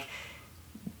I'm like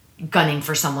gunning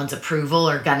for someone's approval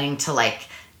or gunning to like,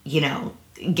 you know,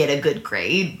 get a good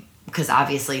grade, because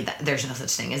obviously there's no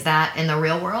such thing as that in the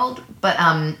real world. But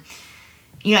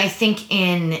you know, I think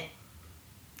in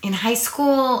high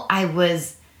school I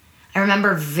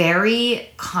remember very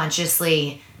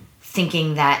consciously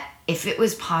thinking that if it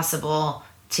was possible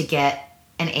to get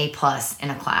an A+ in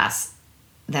a class,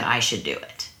 then I should do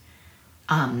it.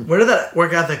 Where did that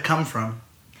work ethic come from?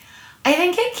 I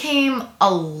think it came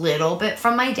a little bit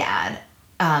from my dad,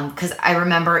 because I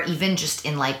remember even just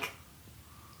in like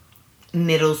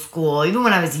middle school, even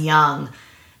when I was young,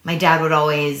 my dad would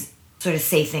always sort of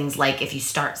say things like, if you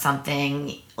start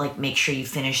something, like make sure you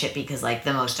finish it, because like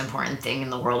the most important thing in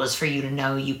the world is for you to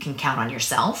know you can count on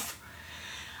yourself.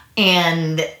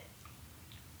 And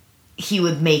he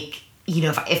would make, you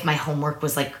know, if my homework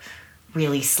was like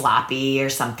really sloppy or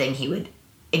something, he would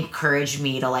encourage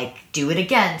me to like do it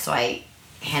again. So I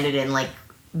handed in like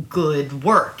good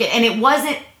work, and it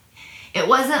wasn't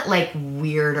like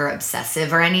weird or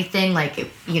obsessive or anything, like,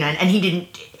 you know, and we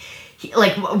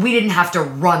didn't have to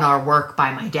run our work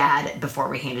by my dad before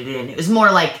we handed it in. It was more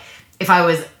like if I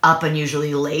was up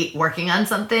unusually late working on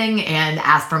something and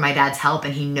asked for my dad's help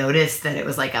and he noticed that it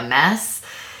was like a mess,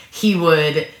 he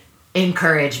would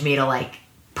encourage me to like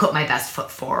put my best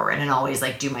foot forward and always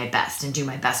like do my best and do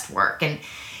my best work. And,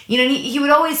 you know, he would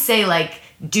always say like,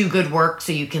 do good work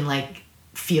so you can like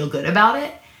feel good about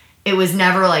it. It was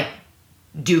never like,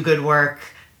 do good work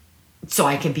so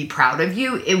I can be proud of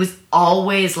you. It was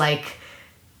always like,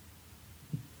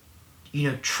 you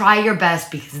know, try your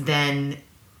best because then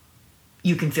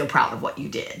you can feel proud of what you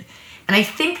did. And I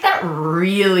think that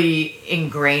really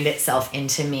ingrained itself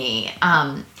into me.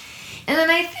 And then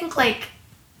I think like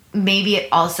maybe it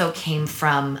also came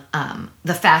from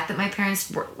the fact that my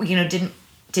parents were, you know,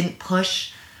 didn't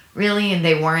push really, and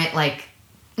they weren't like,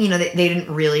 you know, they didn't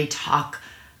really talk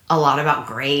a lot about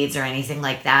grades or anything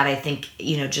like that. I think,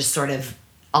 you know, just sort of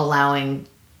allowing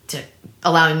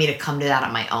me to come to that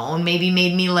on my own maybe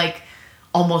made me like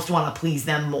almost want to please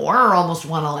them more, or almost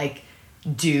want to like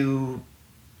do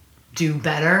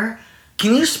better.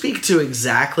 Can you speak to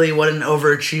exactly what an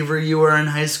overachiever you were in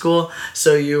high school?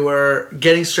 So you were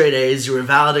getting straight A's, you were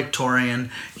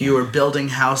valedictorian, you were building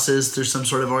houses through some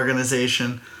sort of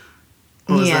organization.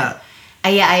 What was that?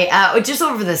 I just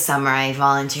over the summer, I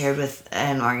volunteered with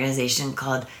an organization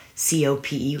called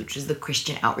COP, which is the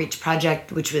Christian Outreach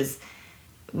Project, which was,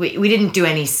 we didn't do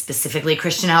any specifically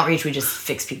Christian outreach, we just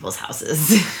fixed people's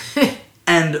houses.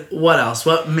 And what else?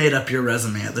 What made up your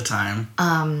resume at the time?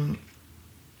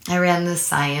 I ran the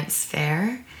science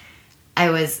fair.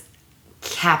 I was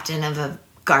captain of a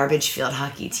garbage field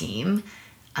hockey team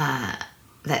that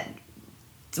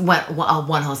went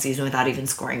one whole season without even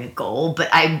scoring a goal. But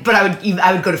I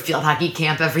would go to field hockey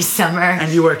camp every summer.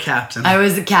 And you were a captain. I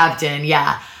was a captain,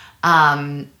 yeah.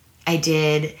 I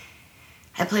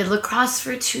played lacrosse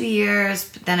for 2 years,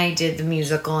 but then I did the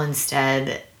musical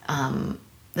instead.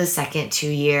 The second 2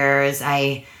 years,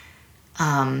 I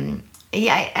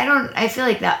feel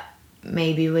like that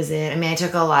maybe was it. I mean, I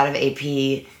took a lot of AP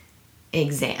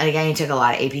I took a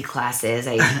lot of AP classes.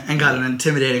 And got an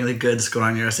intimidatingly good score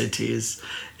on your SATs,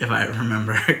 if I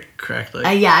remember correctly.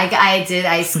 I did.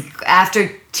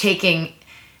 After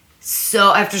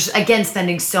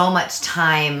spending so much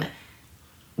time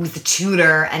with the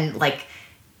tutor, and like,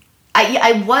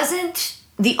 I wasn't,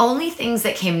 the only things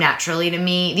that came naturally to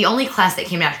me, the only class that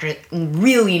came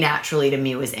really naturally to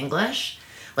me was English.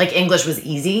 Like, English was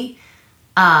easy.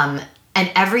 And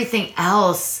everything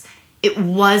else,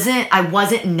 I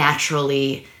wasn't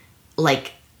naturally,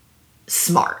 like,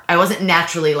 smart. I wasn't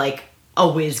naturally, like, a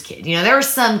whiz kid. You know, there were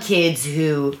some kids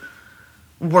who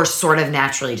were sort of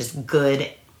naturally just good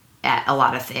at a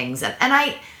lot of things. And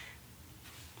I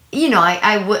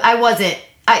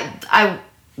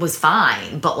was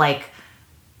fine, but I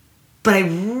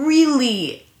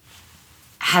really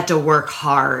had to work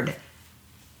hard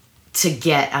to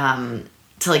get a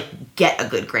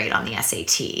good grade on the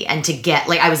SAT, and to get,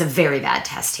 like, I was a very bad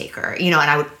test taker, you know, and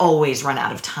I would always run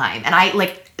out of time. And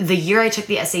the year I took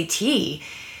the SAT,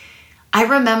 I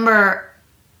remember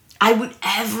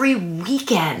every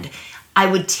weekend I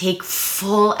would take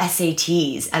full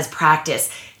SATs as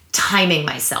practice, timing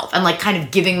myself and like kind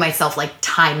of giving myself like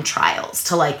time trials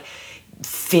to like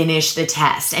finish the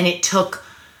test. And it took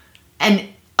an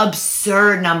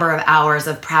absurd number of hours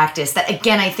of practice that,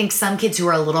 again, I think some kids who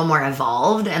are a little more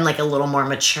evolved and like a little more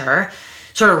mature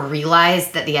sort of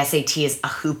realize that the SAT is a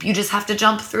hoop you just have to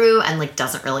jump through and like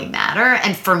doesn't really matter.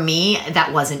 And for me,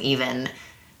 that wasn't even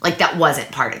like, that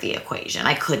wasn't part of the equation.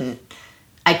 I couldn't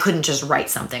just write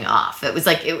something off. It was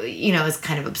like, it was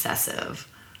kind of obsessive.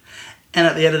 And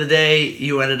at the end of the day,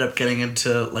 you ended up getting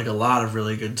into like a lot of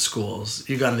really good schools.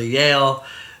 You got into Yale.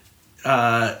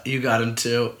 You got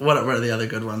into what are the other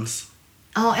good ones?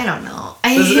 Oh, I don't know.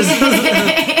 Is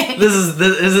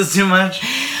this too much?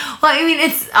 Well, I mean,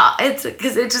 it's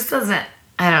because it just doesn't.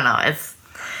 I don't know.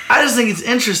 I just think it's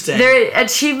interesting. There are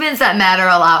achievements that matter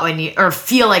a lot when you, or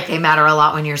feel like they matter a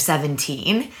lot when you're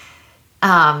 17.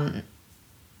 And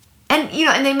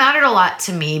and they mattered a lot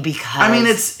to me because I mean,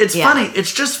 it's funny.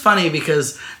 It's just funny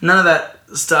because none of that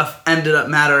stuff ended up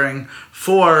mattering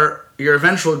for your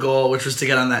eventual goal, which was to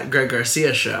get on that Greg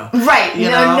Garcia show. Right. You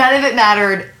know? None of it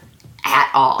mattered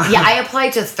at all. Yeah, I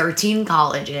applied to 13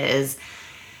 colleges.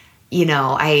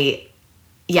 I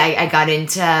got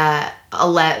into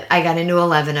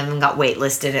 11 of them, got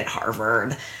waitlisted at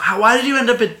Harvard. Why did you end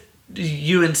up at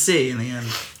UNC in the end?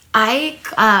 I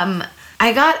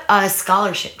got a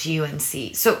scholarship to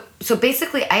UNC. So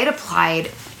basically I had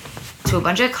applied to a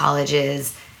bunch of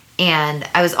colleges, and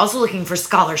I was also looking for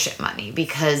scholarship money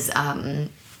because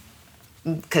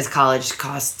college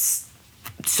costs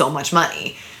so much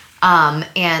money.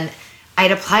 And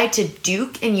I'd applied to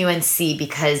Duke and UNC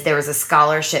because there was a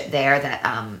scholarship there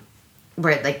that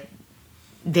where like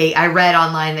I read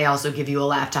online they also give you a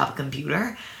laptop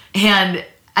computer, and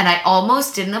I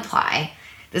almost didn't apply.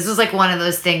 This was like one of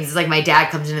those things. It's like my dad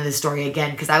comes into the story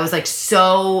again because I was like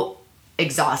so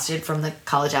exhausted from the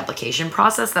college application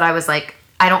process that I was like,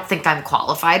 I don't think I'm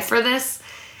qualified for this.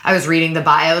 I was reading the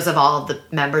bios of all of the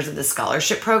members of the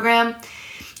scholarship program,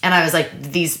 and I was like,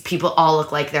 these people all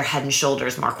look like they're head and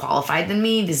shoulders more qualified than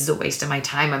me. This is a waste of my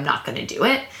time. I'm not going to do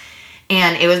it.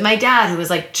 And it was my dad who was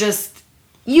like, just,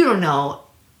 you don't know,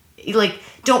 like,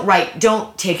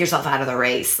 don't take yourself out of the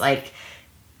race. Like,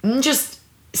 just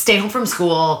stay home from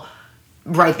school,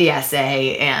 write the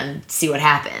essay, and see what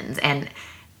happens. And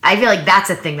I feel like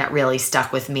that's a thing that really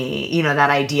stuck with me.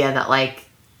 That idea that like,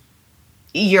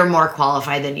 you're more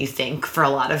qualified than you think for a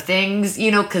lot of things,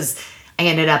 because I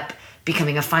ended up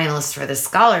becoming a finalist for this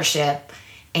scholarship,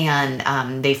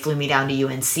 and they flew me down to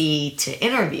UNC to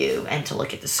interview and to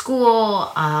look at the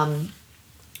school, and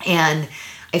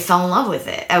I fell in love with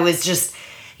it. I was just,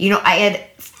 I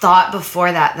had thought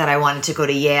before that I wanted to go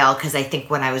to Yale because I think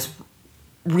when I was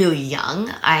really young,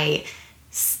 I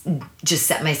just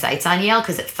set my sights on Yale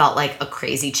because it felt like a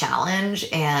crazy challenge,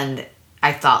 and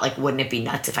I thought like, wouldn't it be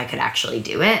nuts if I could actually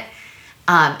do it?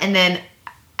 And then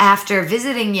after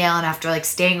visiting Yale and after like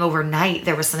staying overnight,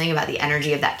 there was something about the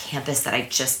energy of that campus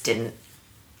that just didn't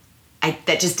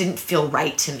feel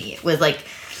right to me. It was like,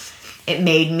 it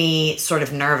made me sort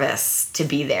of nervous to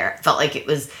be there. It felt like it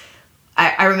was,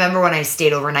 I remember when I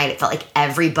stayed overnight, it felt like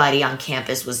everybody on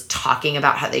campus was talking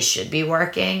about how they should be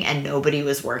working and nobody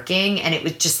was working. And it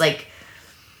was just like,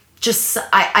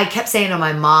 I kept saying to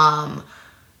my mom,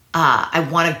 I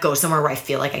want to go somewhere where I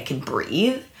feel like I can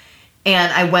breathe.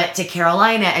 And I went to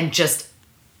Carolina and that's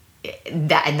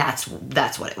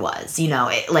what it was.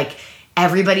 Like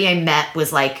everybody I met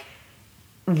was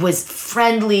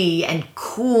friendly and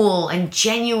cool and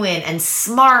genuine and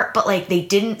smart, but like they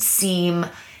didn't seem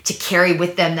to carry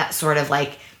with them that sort of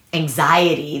like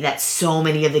anxiety that so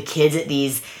many of the kids at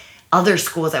these other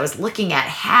schools I was looking at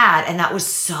had. And that was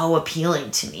so appealing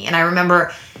to me. And I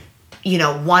remember,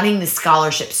 wanting the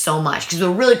scholarship so much because it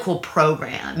was a really cool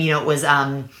program. It was,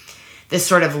 this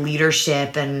sort of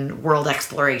leadership and world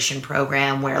exploration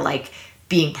program where like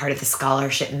being part of the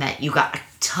scholarship meant you got a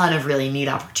ton of really neat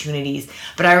opportunities.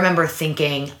 But I remember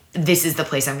thinking, this is the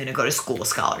place I'm going to go to school,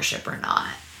 scholarship or not.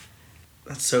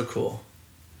 That's so cool.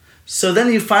 So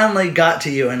then you finally got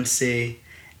to UNC,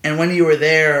 and when you were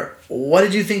there, what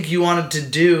did you think you wanted to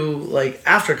do like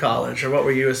after college, or what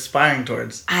were you aspiring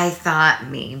towards? I thought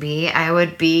maybe I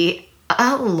would be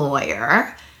a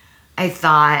lawyer. I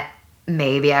thought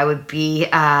maybe I would be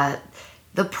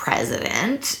the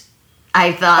president.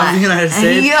 I thought of the United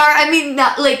States. Yeah, I mean,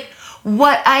 not like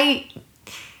what I.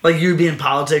 Like you would be in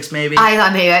politics, maybe. I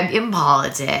thought maybe I'd be in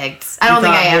politics. I don't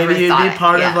think I ever maybe thought you'd be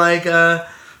part of like a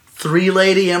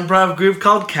 3-lady improv group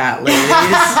called Cat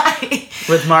Ladies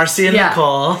with Marcy and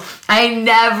Nicole. I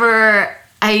never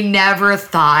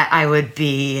thought I would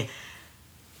be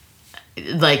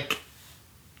like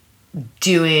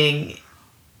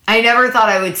I never thought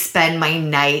I would spend my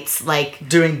nights like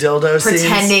doing dildo scenes.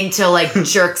 Pretending to like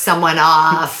jerk someone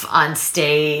off on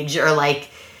stage, or like,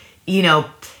 you know,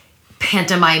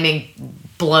 pantomiming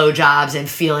blowjobs and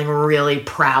feeling really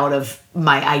proud of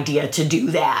my idea to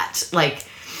do that. Like,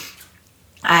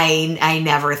 I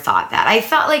never thought that. I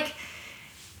felt like,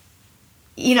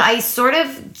 you know, I sort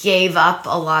of gave up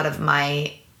a lot of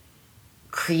my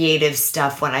creative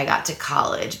stuff when I got to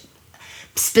college,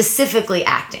 specifically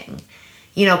acting,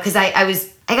 you know, because I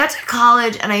got to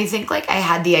college and I think like I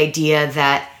had the idea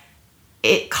that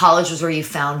college was where you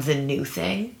found the new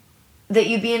thing that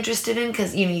you'd be interested in,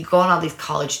 because, you know, you go on all these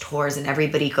college tours and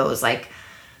everybody goes like,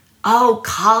 oh,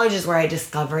 college is where I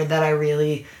discovered that I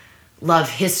really love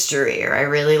history, or I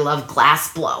really love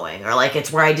glass blowing, or like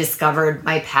it's where I discovered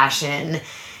my passion,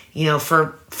 you know,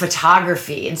 for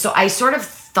photography. And so I sort of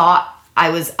thought I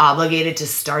was obligated to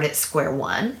start at square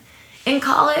one in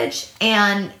college.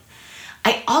 And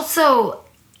I also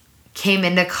came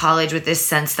into college with this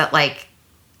sense that like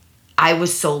I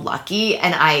was so lucky,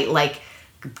 and I like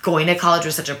going to college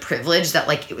was such a privilege that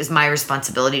like it was my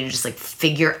responsibility to just like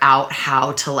figure out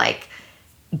how to like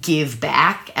give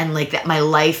back, and like that my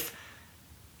life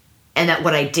and that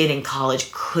what I did in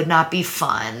college could not be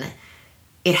fun.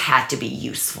 It had to be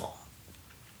useful.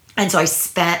 And so I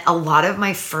spent a lot of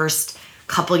my first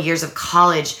couple years of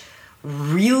college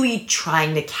really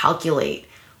trying to calculate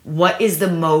what is the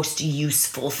most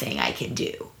useful thing I can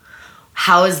do.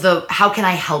 How can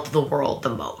I help the world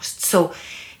the most? So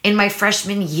in my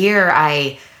freshman year,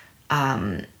 I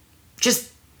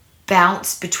just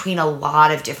bounced between a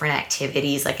lot of different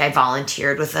activities. Like I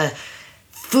volunteered with a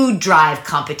food drive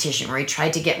competition where I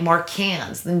tried to get more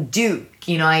cans than Duke.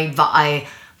 You know, I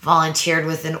volunteered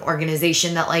with an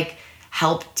organization that like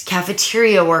helped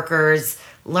cafeteria workers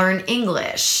learn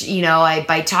English, you know,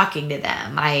 by talking to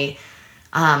them. I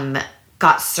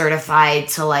got certified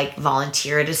to like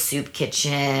volunteer at a soup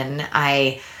kitchen.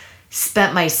 I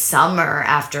spent my summer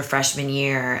after freshman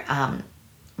year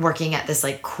working at this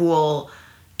like cool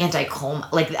anti-coal,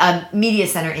 like a media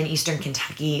center in Eastern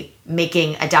Kentucky,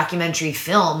 making a documentary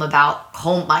film about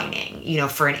coal mining, you know,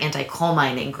 for an anti-coal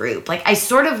mining group. Like I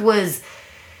was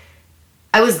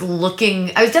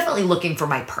definitely looking for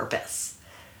my purpose.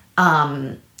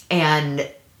 And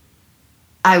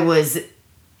I was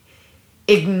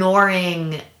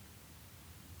ignoring,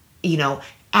 you know,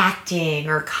 acting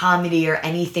or comedy or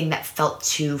anything that felt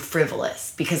too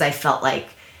frivolous, because I felt like,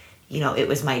 you know, it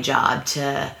was my job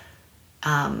to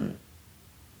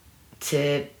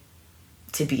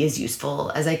be as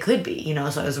useful as I could be, you know.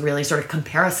 So I was really sort of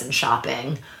comparison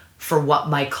shopping for what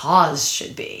my cause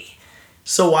should be.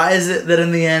 So why is it that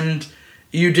in the end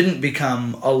you didn't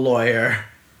become a lawyer?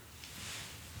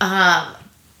 A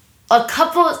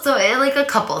couple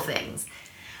things.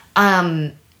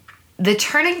 The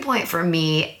turning point for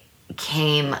me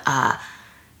came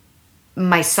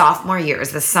my sophomore year. It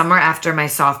was the summer after my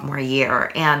sophomore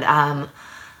year, and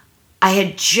I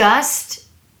had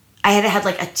had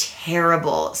like a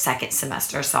terrible second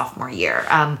semester sophomore year.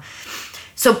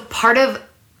 So part of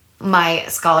my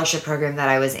scholarship program that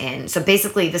I was in, so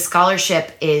basically the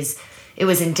scholarship it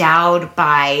was endowed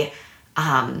by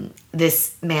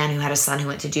this man who had a son who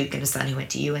went to Duke and a son who went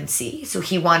to UNC. So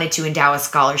he wanted to endow a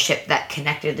scholarship that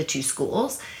connected the two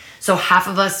schools. So half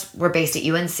of us were based at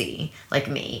UNC, like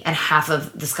me, and half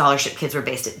of the scholarship kids were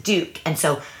based at Duke. And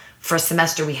so for a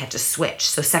semester, we had to switch.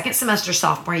 So second semester,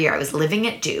 sophomore year, I was living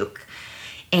at Duke,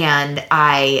 and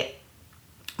I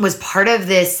was part of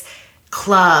this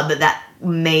club that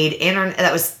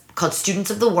that was called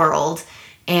Students of the World,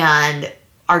 and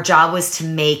our job was to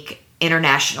make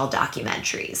international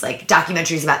documentaries, like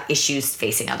documentaries about issues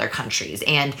facing other countries.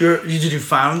 And did you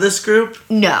found this group?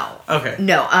 No. Okay.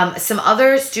 No. Some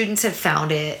other students had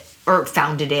founded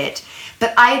it,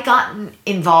 but I had gotten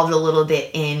involved a little bit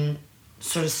in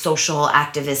sort of social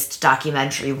activist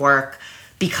documentary work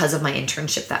because of my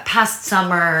internship that past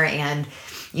summer, and,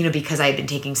 you know, because I had been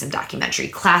taking some documentary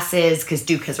classes, because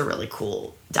Duke has a really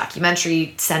cool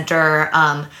documentary center.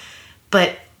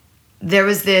 But there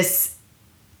was this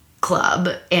club,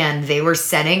 and they were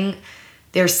setting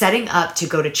up to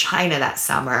go to China that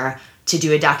summer to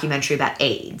do a documentary about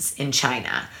AIDS in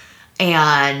China.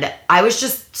 And I was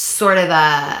just sort of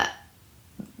a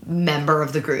member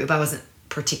of the group. I wasn't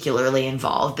particularly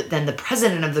involved, but then the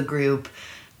president of the group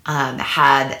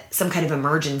had some kind of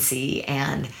emergency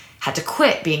and had to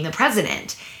quit being the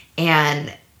president.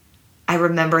 And I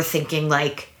remember thinking,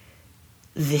 like,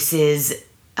 this is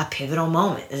a pivotal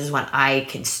moment. This is when I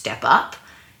can step up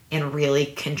and really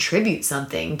contribute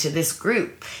something to this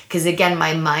group. Because again,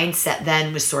 my mindset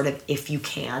then was sort of, if you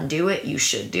can do it, you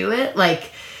should do it.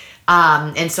 Like,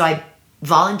 and so I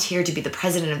volunteered to be the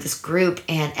president of this group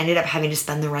and ended up having to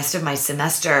spend the rest of my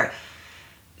semester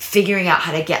figuring out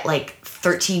how to get like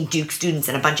 13 Duke students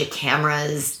and a bunch of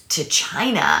cameras to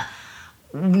China,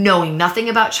 knowing nothing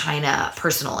about China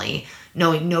personally,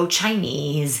 knowing no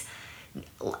Chinese.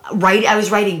 I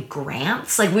was writing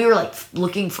grants. Like, we were like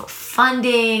looking for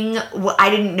funding. I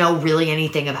didn't know really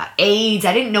anything about AIDS.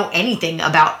 I didn't know anything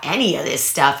about any of this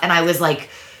stuff. And I was like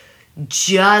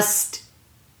just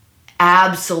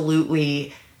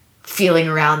absolutely feeling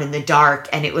around in the dark,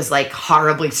 and it was like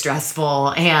horribly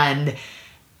stressful. And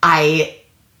I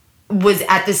was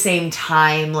at the same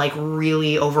time like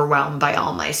really overwhelmed by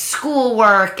all my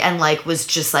schoolwork, and like was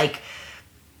just like,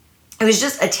 it was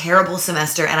just a terrible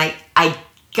semester. And I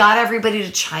got everybody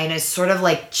to China sort of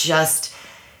like just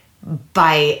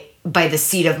by the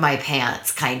seat of my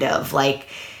pants, kind of like,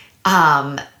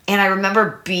 and I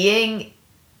remember being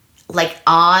like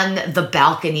on the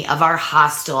balcony of our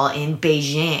hostel in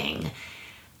Beijing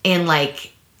and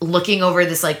like looking over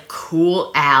this like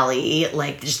cool alley,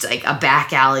 like just like a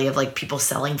back alley of like people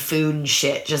selling food and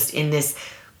shit, just in this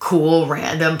cool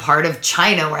random part of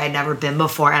China where I'd never been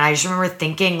before. And I just remember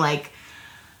thinking like,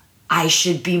 I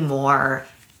should be more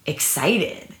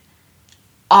excited.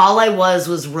 All I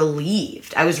was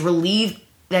relieved. I was relieved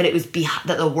that it was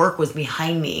that the work was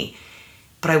behind me,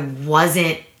 but I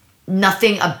wasn't.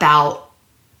 Nothing about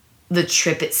the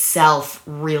trip itself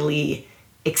really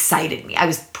excited me. I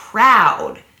was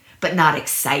proud, but not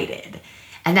excited,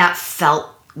 and that felt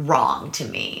wrong to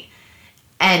me.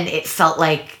 And it felt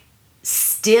like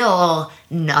still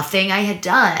nothing I had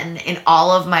done in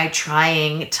all of my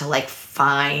trying to like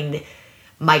find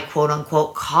my quote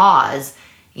unquote cause,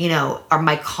 you know, or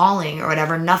my calling or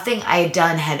whatever. Nothing I had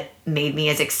done had made me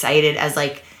as excited as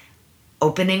like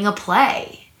opening a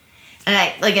play. And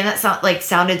I like, and that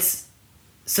sounded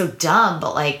so dumb,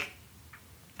 but like,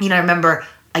 you know, I remember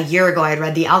a year ago I had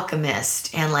read The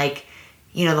Alchemist, and like,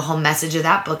 you know, the whole message of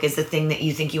that book is the thing that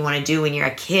you think you want to do when you're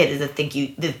a kid is the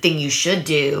thing you should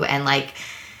do. And like,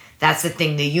 that's the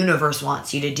thing the universe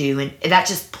wants you to do. And that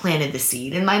just planted the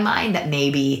seed in my mind that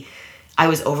maybe I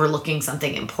was overlooking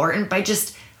something important by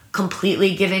just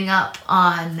completely giving up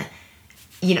on,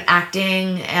 you know,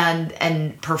 acting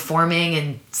and performing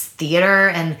and theater.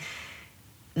 And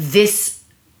this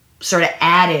sort of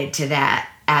added to that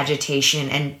agitation.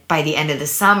 And by the end of the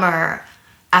summer,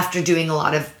 after doing a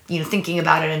lot of, you know, thinking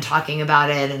about it and talking about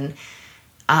it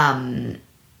and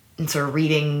sort of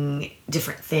reading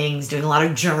different things, doing a lot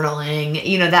of journaling,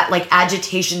 you know, that like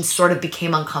agitation sort of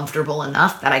became uncomfortable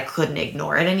enough that I couldn't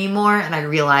ignore it anymore. And I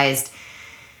realized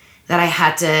that I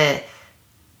had to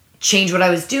change what I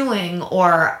was doing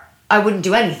or I wouldn't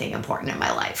do anything important in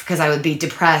my life because I would be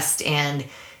depressed, and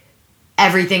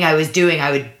everything I was doing,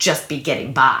 I would just be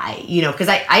getting by, you know, because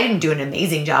I didn't do an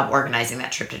amazing job organizing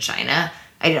that trip to China.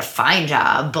 I did a fine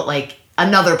job, but like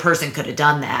another person could have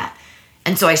done that.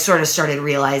 And so I sort of started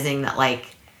realizing that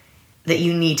like, that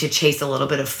you need to chase a little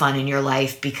bit of fun in your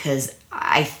life, because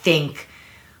I think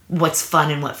what's fun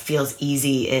and what feels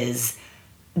easy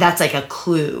that's like a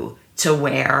clue to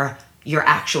where your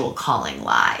actual calling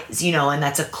lies, you know, and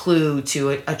that's a clue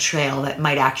to a trail that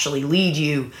might actually lead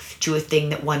you to a thing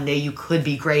that one day you could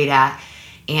be great at.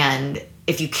 And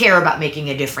if you care about making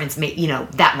a difference, you know,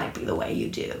 that might be the way you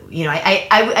do. You know,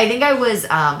 I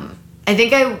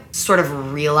think I sort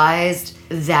of realized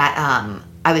that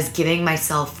I was giving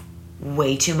myself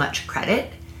way too much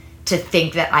credit to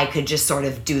think that I could just sort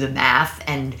of do the math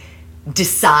and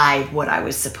decide what I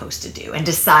was supposed to do and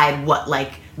decide what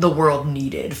like the world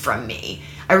needed from me.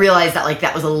 I realized that like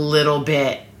that was a little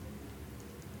bit,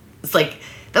 it's like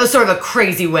that was sort of a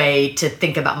crazy way to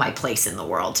think about my place in the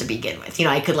world to begin with. You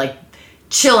know, I could like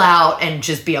chill out and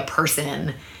just be a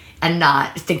person and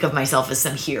not think of myself as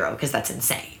some hero, because that's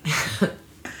insane.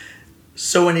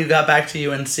 So when you got back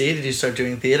to UNC, did you start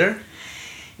doing theater?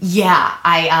 Yeah,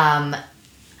 I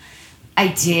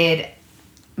did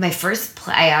my first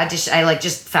play. I like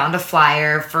just found a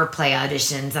flyer for play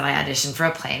auditions, and I auditioned for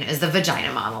a play, and it was the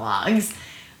Vagina Monologues.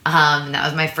 That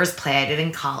was my first play I did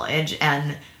in college,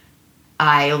 and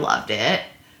I loved it.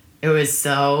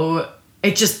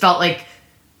 It just felt like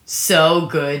so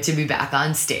good to be back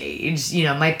on stage. You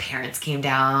know, my parents came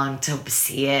down to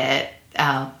see it,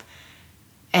 and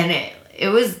it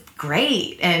was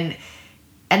great. And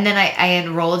then I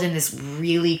enrolled in this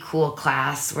really cool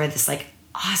class where this like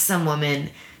awesome woman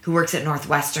who works at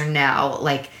Northwestern now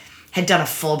like had done a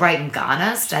Fulbright in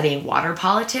Ghana studying water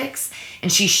politics,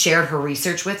 and she shared her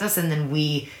research with us, and then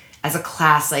we as a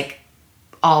class, like,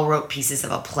 all wrote pieces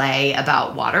of a play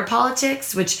about water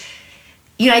politics, which,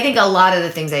 you know, I think a lot of the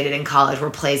things I did in college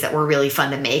were plays that were really fun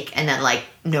to make and then, like,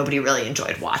 nobody really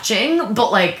enjoyed watching.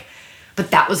 But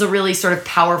that was a really sort of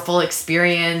powerful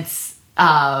experience.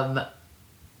 And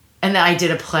then I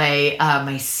did a play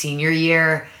my senior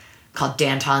year called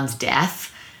Danton's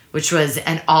Death, which was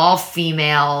an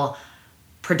all-female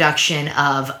production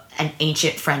of an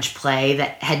ancient French play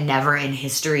that had never in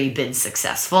history been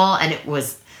successful. And it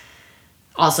was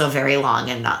also very long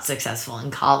and not successful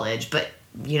in college. But,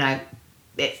 you know,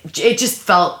 it just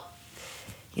felt,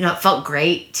 you know, it felt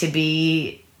great to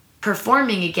be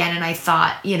performing again. And I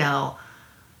thought, you know,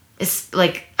 it's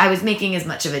like I was making as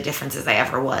much of a difference as I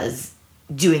ever was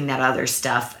doing that other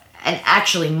stuff. And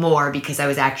actually more, because I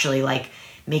was actually, like,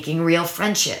 making real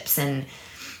friendships. And,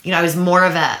 you know, I was more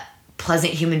of a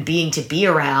pleasant human being to be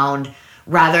around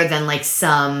rather than, like,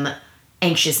 some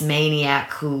anxious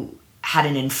maniac who had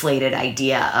an inflated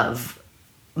idea of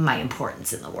my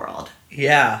importance in the world.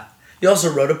 Yeah. You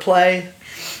also wrote a play?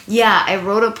 Yeah, I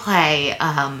wrote a play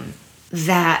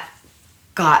that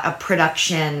got a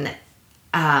production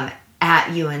at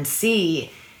UNC.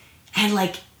 And,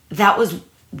 like, that was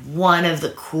one of the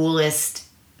coolest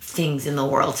things in the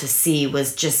world to see.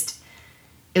 Was just,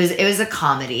 it was a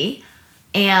comedy.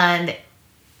 And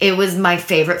it was my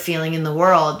favorite feeling in the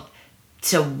world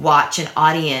to watch an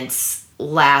audience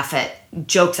laugh at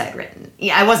jokes I'd written.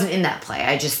 Yeah, I wasn't in that play.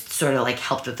 I just sort of, like,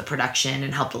 helped with the production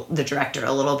and helped the director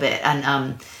a little bit.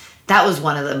 And that was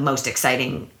one of the most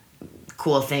exciting,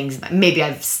 cool things maybe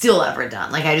I've still ever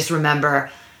done. Like, I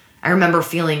remember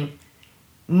feeling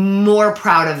more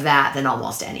proud of that than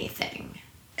almost anything.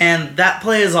 And that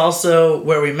play is also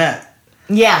where we met.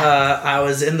 Yeah. I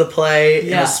was in the play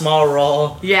in a small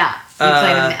role. Yeah. You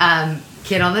played a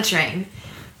kid on the train.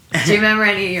 Do you remember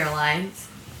any of your lines?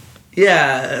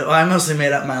 Yeah. Well, I mostly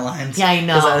made up my lines. Yeah, I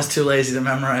know. Because I was too lazy to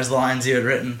memorize the lines you had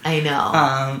written. I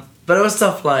know. But it was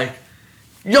stuff like,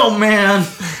 yo, man,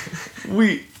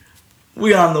 we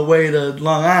on the way to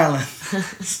Long Island.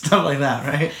 Stuff like that,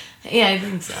 right? Yeah, I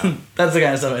think so. That's the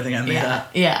kind of stuff I think I made up.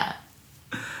 Yeah.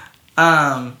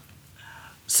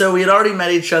 So we had already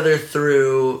met each other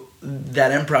through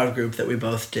that improv group that we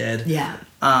both did. Yeah.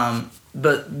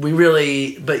 But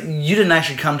you didn't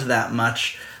actually come to that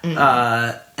much.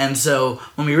 And so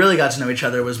when we really got to know each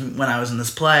other was when I was in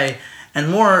this play. And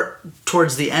more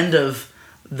towards the end of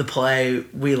the play,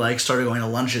 we, like, started going to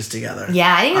lunches together.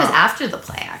 Yeah, I think it was after the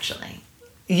play, actually.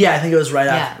 Yeah, I think it was right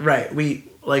after. Right. We,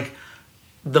 like,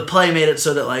 the play made it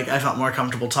so that, like, I felt more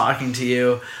comfortable talking to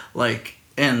you, like,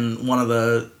 in one of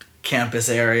the campus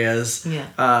areas.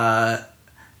 Yeah.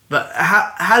 But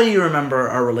how do you remember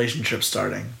our relationship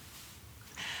starting?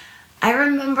 I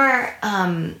remember,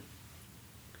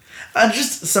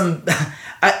 just some...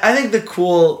 I think the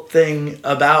cool thing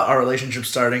about our relationship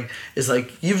starting is,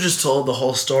 like, you've just told the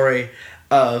whole story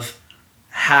of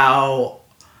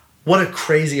what a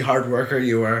crazy hard worker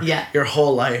you were your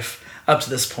whole life up to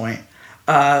this point.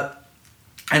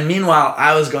 And meanwhile,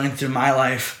 I was going through my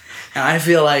life, and I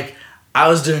feel like I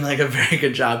was doing, like, a very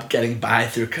good job getting by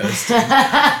through coasting.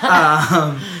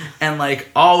 And, like,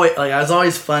 always, like, I was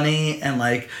always funny and,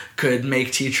 like, could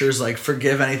make teachers, like,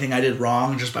 forgive anything I did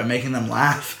wrong just by making them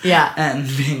laugh. Yeah. And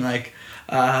being like,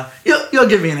 you'll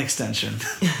give me an extension.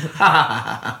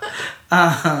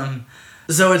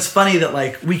 So it's funny that,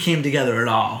 like, we came together at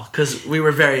all, because we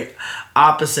were very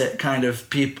opposite kind of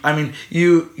people. I mean,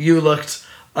 you looked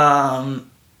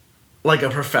like a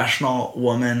professional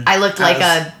woman. I looked like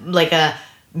a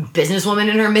businesswoman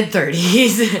in her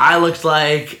mid-30s. I looked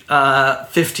like a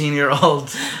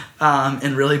 15-year-old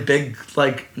in really big,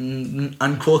 like,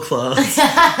 uncool clothes.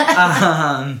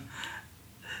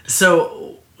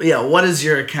 So, yeah, what is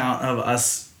your account of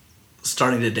us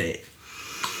starting to date?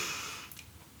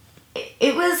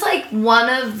 It was, like, one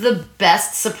of the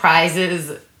best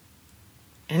surprises.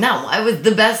 No, it was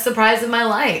the best surprise of my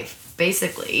life,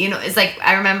 basically. You know, it's like,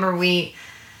 I remember we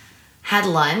had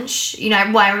lunch. You know,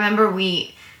 I remember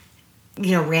we,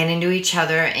 you know, ran into each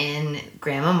other in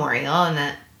Grand Memorial in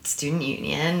that student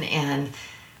union, and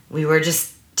we were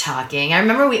just talking. I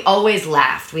remember we always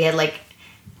laughed. We had, like,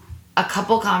 a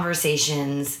couple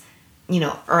conversations, you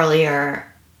know,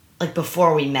 earlier, like,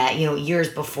 before we met, you know, years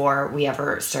before we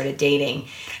ever started dating.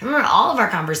 I remember all of our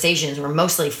conversations were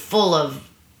mostly full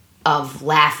of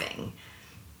laughing.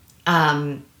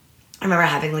 I remember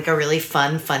having, like, a really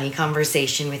funny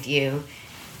conversation with you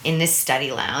in this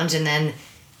study lounge, and then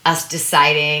us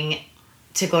deciding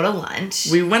to go to lunch.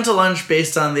 We went to lunch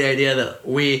based on the idea that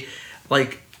we,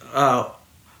 like,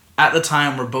 at the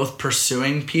time were both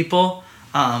pursuing people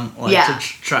Yeah. to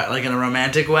try, like, in a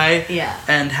romantic way. Yeah.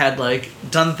 And had, like,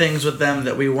 done things with them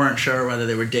that we weren't sure whether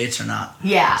they were dates or not.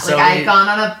 Yeah, So like I had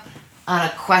gone on a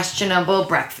questionable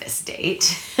breakfast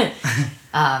date.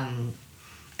 And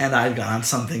I'd gone on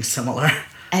something similar.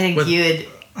 I think With- you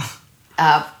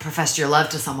had professed your love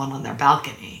to someone on their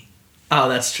balcony. Oh,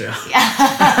 that's true.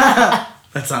 Yeah.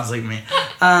 That sounds like me.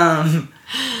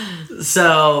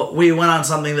 So we went on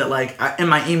something that, like, in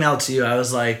my email to you, I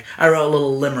was like, I wrote a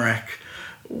little limerick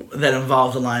that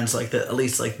involved the lines like that. At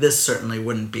least, like, this certainly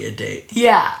wouldn't be a date.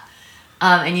 Yeah.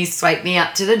 And you swiped me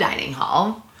up to the dining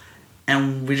hall.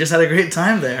 And we just had a great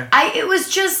time there. It was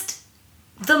just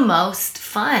the most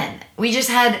fun. We just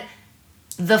had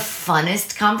the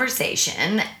funnest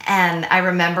conversation. And I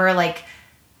remember, like,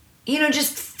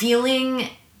 just feeling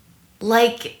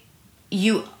like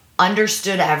you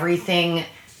understood everything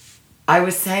I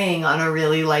was saying on a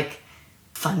really, like,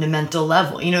 fundamental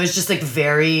level. It was just, like,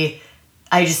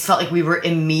 I just felt like we were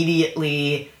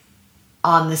immediately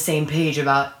on the same page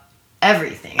about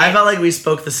everything. I felt like we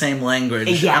spoke the same language.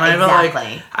 Yeah, and I felt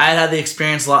exactly. like I had had the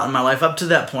experience a lot in my life up to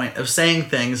that point of saying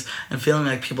things and feeling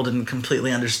like people didn't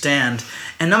completely understand.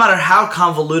 And no matter how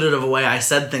convoluted of a way I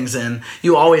said things in,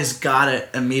 you always got it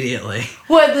immediately.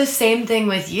 Well, the same thing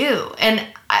with you. And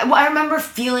I remember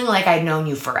feeling like I'd known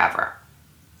you forever.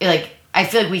 Like, I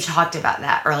feel like we talked about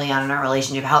that early on in our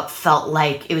relationship, how it felt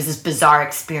like it was this bizarre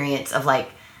experience of, like,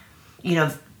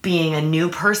 being a new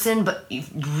person, but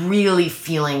really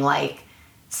feeling like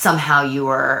somehow you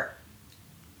were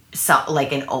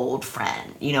like an old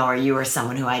friend, or you were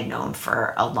someone who I'd known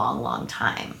for a long, long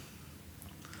time.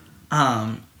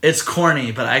 It's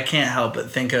corny, but I can't help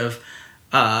but think of,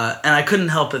 and I couldn't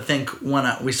help but think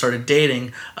when we started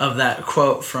dating of that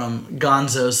quote from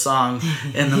Gonzo's song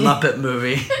in the Muppet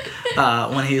movie,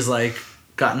 when he's like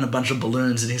gotten a bunch of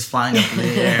balloons and he's flying up in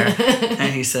the air,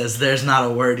 and he says, "There's not a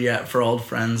word yet for old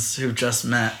friends who've just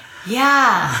met."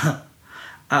 Yeah.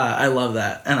 I love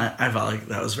that, and I felt like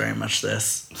that was very much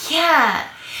this. Yeah.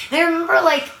 And I remember,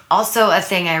 like, also a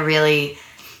thing I really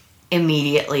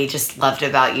immediately just loved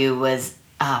about you was,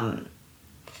 I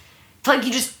felt like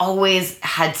you just always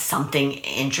had something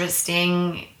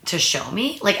interesting to show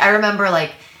me. Like, I remember,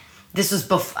 like, this was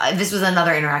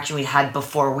another interaction we'd had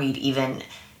before we'd even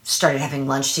started having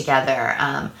lunch together.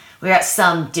 We were at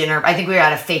some dinner. I think we were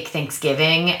at a fake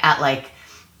Thanksgiving at, like,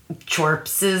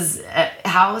 Chorps's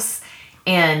house.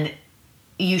 And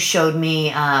you showed me,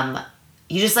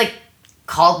 you just, like,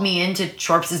 called me into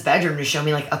Chorps's bedroom to show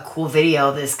me, like, a cool video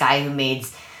of this guy who made,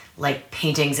 like,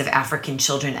 paintings of African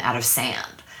children out of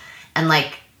sand. And,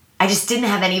 like, I just didn't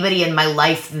have anybody in my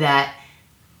life that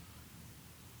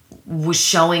was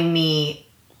showing me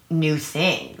new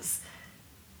things.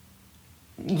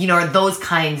 Or those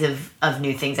kinds of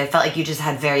new things. I felt like you just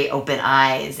had very open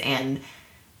eyes, and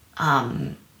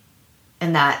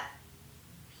that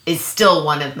is still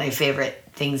one of my favorite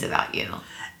things about you.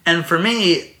 And for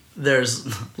me, there's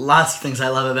lots of things I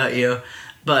love about you,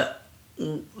 but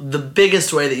the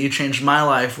biggest way that you changed my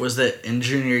life was that in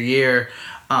junior year,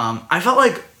 I felt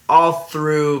like all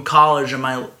through college and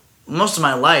most of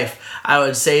my life, I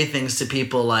would say things to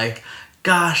people like,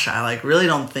 "Gosh, I, like, really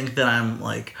don't think that I'm,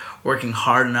 like, working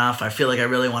hard enough. I feel like I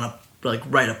really want to, like,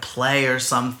 write a play or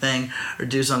something or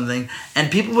do something."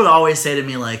 And people would always say to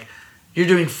me, like, "You're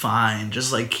doing fine.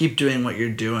 Just, like, keep doing what you're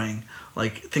doing.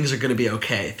 Like, things are going to be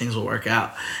okay. Things will work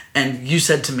out." And you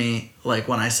said to me, like,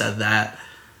 when I said that,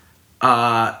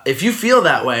 if you feel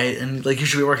that way and, like, you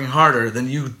should be working harder, then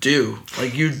you do.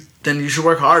 Like, then you should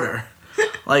work harder.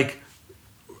 Like,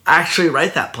 actually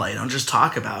write that play. Don't just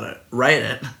talk about it. Write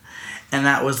it. And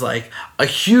that was, like, a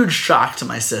huge shock to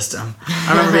my system.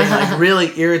 I remember being, like,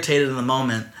 really irritated in the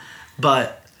moment,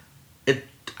 but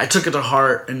I took it to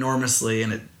heart enormously,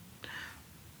 and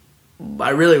I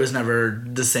really was never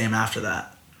the same after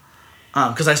that.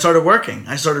 Because I started working.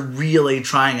 I started really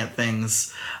trying at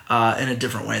things in a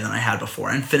different way than I had before,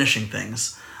 and finishing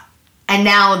things. And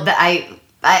now that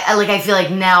I feel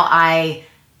like now I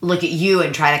look at you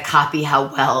and try to copy how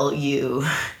well you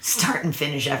start and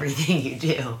finish everything you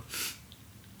do.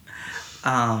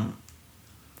 But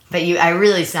I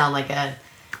really sound like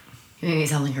you make me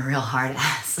sound like a real hard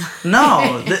ass.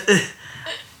 No,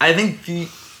 I think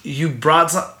you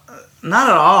brought some. Not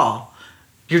at all.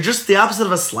 You're just the opposite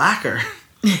of a slacker.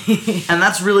 And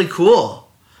that's really cool.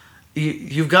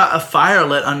 You've got a fire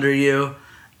lit under you,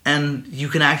 and you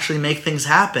can actually make things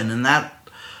happen. And that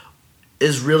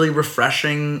is really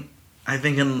refreshing, I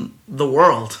think, in the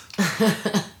world.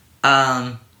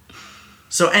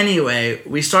 So anyway,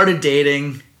 we started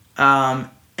dating,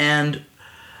 and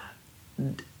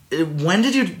when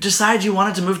did you decide you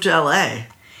wanted to move to LA?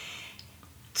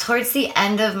 towards the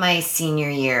end of my senior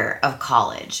year of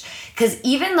college. Because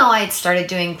even though I had started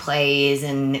doing plays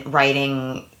and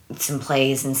writing some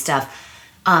plays and stuff,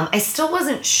 I still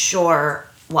wasn't sure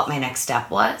what my next step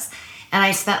was. And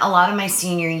I spent a lot of my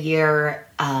senior year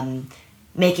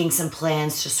making some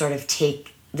plans to sort of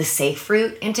take the safe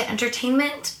route into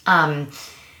entertainment.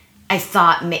 I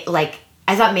thought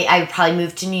I would probably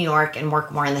move to New York and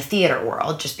work more in the theater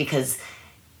world, just because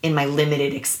in my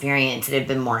limited experience it had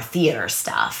been more theater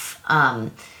stuff.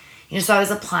 So I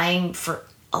was applying for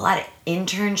a lot of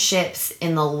internships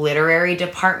in the literary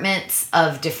departments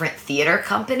of different theater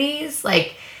companies.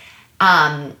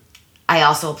 I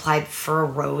also applied for a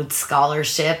Rhodes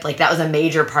Scholarship. That was a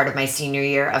major part of my senior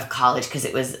year of college because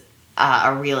it was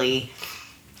a really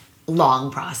long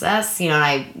process. And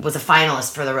I was a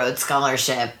finalist for the Rhodes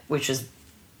Scholarship, which was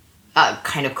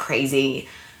kind of crazy.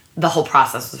 The whole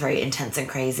process was very intense and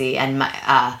crazy. And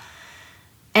then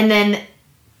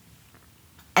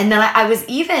I was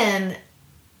even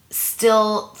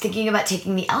still thinking about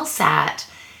taking the LSAT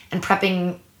and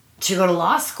prepping to go to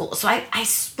law school. So I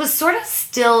was sort of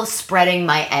still spreading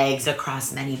my eggs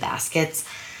across many baskets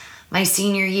my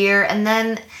senior year. And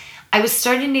then I was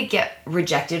starting to get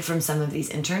rejected from some of these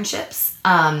internships.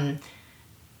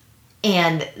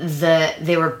 And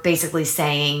they were basically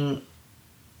saying,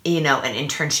 an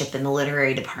internship in the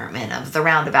literary department of the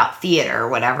Roundabout Theater or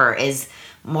whatever is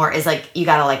you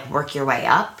gotta work your way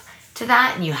up to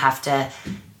that, and you have to,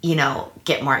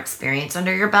 get more experience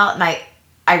under your belt. And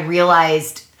I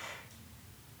realized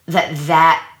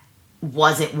that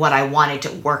wasn't what I wanted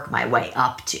to work my way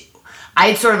up to. I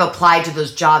had sort of applied to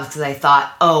those jobs because I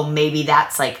thought, oh, maybe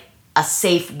that's a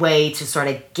safe way to sort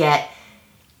of get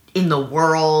in the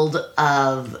world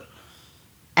of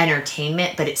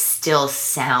entertainment, but it still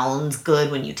sounds good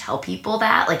when you tell people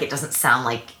that. It doesn't sound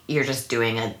like you're just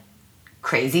doing a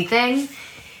crazy thing.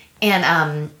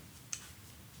 And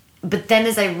but then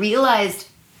as I realized,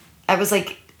 I was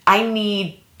it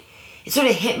sort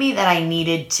of hit me that I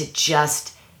needed to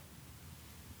just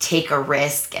take a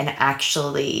risk and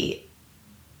actually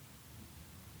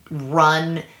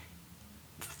run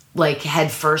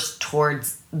head first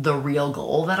towards the real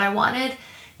goal that I wanted,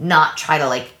 not try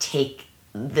to take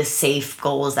the safe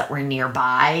goals that were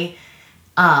nearby.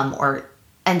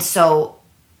 And so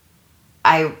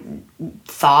I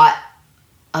thought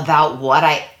about what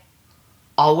I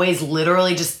always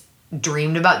literally just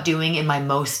dreamed about doing in my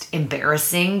most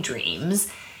embarrassing dreams.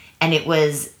 And it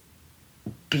was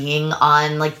being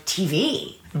on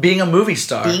TV. Being a movie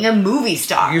star.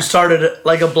 You started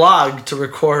a blog to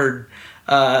record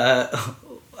how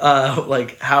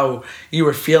you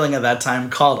were feeling at that time,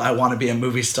 called I Want to Be a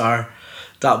Movie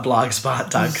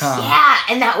Star.blogspot.com. Yeah,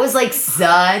 and that was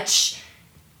such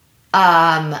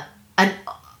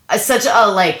such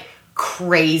a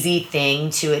crazy thing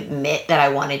to admit that I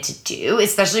wanted to do,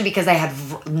 especially because I had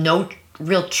no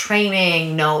real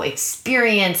training, no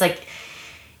experience.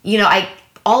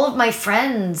 All of my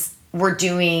friends were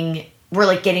getting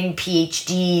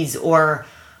PhDs or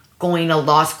going to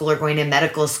law school or going to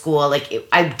medical school.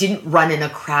 I didn't run in a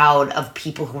crowd of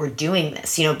people who were doing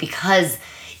this, because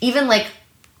even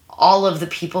all of the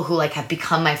people who have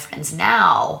become my friends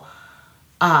now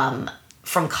from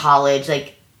college,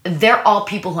 they're all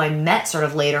people who I met sort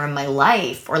of later in my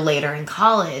life or later in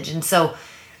college. And so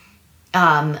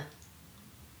so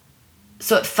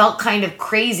it felt kind of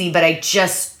crazy, but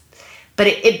but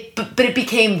it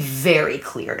became very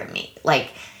clear to me,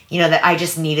 that I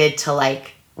just needed to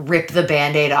rip the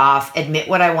Band-Aid off, admit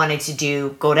what I wanted to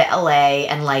do, go to LA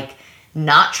and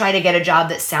not try to get a job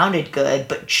that sounded good,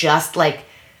 but just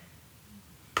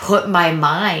put my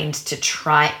mind to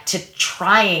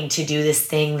trying to do this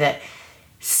thing that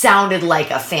sounded like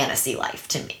a fantasy life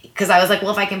to me. Because I was well,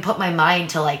 if I can put my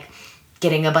mind to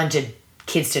getting a bunch of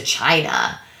kids to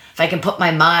China, if I can put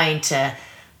my mind to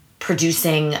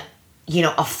producing,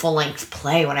 a full-length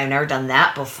play when I've never done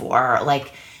that before,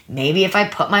 maybe if I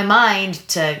put my mind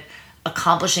to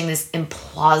accomplishing this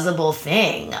implausible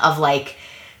thing of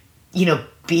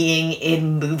being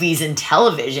in movies and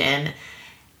television,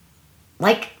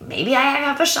 maybe I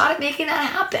have a shot at making that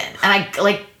happen. And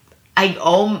I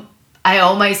owe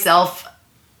myself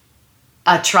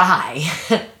a try.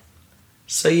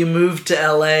 So you moved to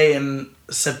LA in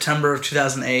September of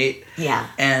 2008. Yeah.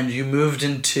 And you moved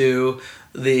into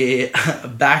the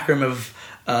back room of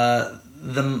the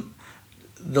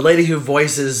lady who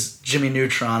voices Jimmy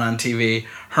Neutron on TV,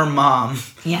 her mom.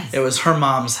 Yes. It was her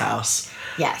mom's house.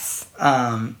 Yes.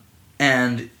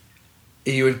 And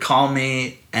you would call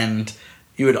me and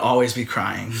you would always be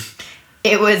crying.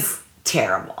 It was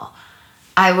terrible.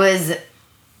 I was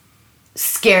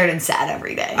scared and sad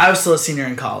every day. I was still a senior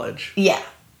in college. Yeah.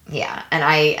 And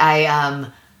I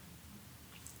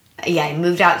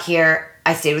moved out here.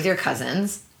 I stayed with your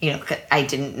cousins. You know, 'cause I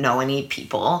didn't know any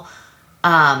people.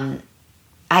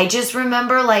 I just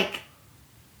remember, like,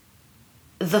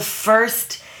 the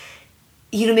first,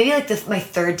 you know, maybe like my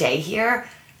third day here,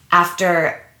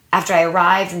 after I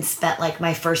arrived and spent like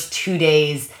my first 2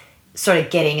 days sort of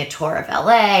getting a tour of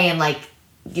LA, and like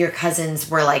your cousins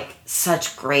were like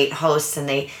such great hosts, and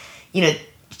they, you know,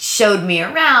 showed me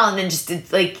around and just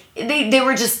did, like, they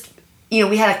were just, you know,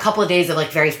 we had a couple of days of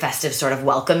like very festive sort of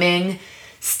welcoming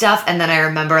stuff. And then I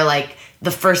remember like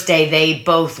the first day they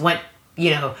both went,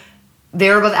 you know, they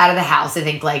were both out of the house. I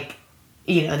think like,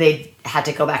 you know, they had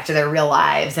to go back to their real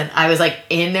lives. And I was like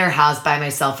in their house by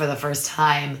myself for the first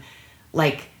time.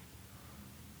 Like,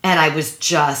 and I was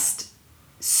just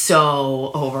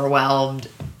so overwhelmed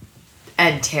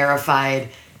and terrified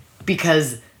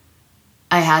because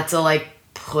I had to like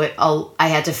I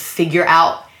had to figure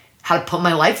out how to put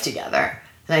my life together.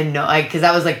 And I know, because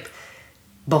that was like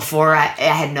before I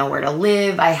had nowhere to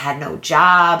live. I had no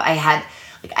job. I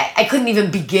couldn't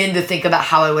even begin to think about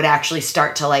how I would actually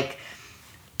start to like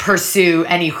pursue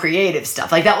any creative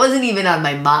stuff. Like that wasn't even on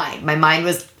my mind. My mind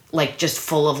was like just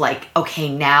full of like, okay,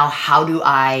 now how do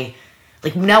I,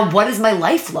 like, now what does my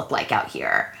life look like out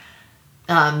here?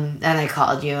 And I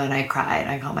called you and I cried.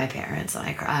 I called my parents and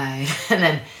I cried. And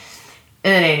then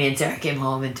Annie and Sarah came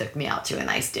home and took me out to a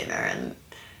nice dinner. And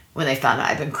when they found out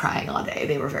I'd been crying all day,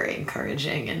 they were very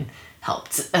encouraging and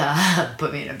helped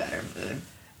put me in a better mood.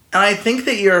 And I think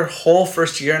that your whole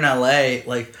first year in LA,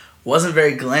 like, wasn't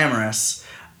very glamorous.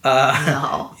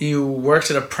 No. You worked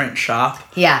at a print shop.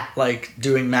 Yeah. Like,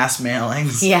 doing mass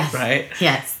mailings. Yes. Right?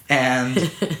 Yes.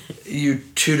 And you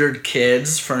tutored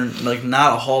kids for, like,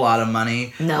 not a whole lot of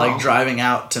money. No. Like, driving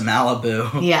out to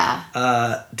Malibu.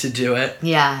 Yeah. To do it.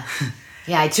 Yeah.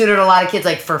 Yeah, I tutored a lot of kids,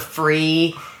 like, for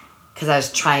free. Because I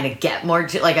was trying to get more,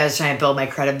 I was trying to build my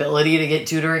credibility to get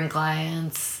tutoring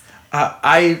clients.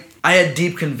 I had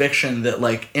deep conviction that,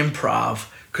 like, improv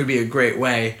could be a great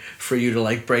way for you to,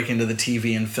 like, break into the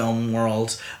TV and film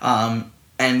world.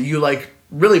 And you, like,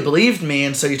 really believed me,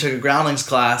 and so you took a Groundlings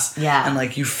class. Yeah. And,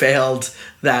 like, you failed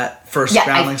that first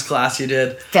Groundlings class you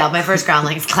did. Failed my first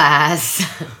Groundlings class.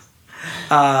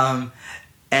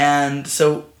 And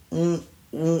so,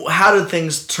 how did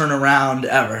things turn around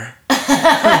ever?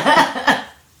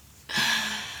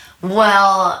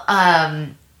 Well,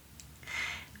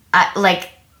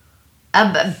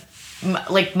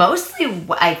 mostly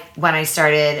when I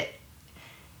started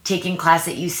taking class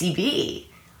at UCB,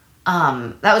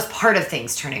 that was part of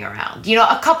things turning around. You know,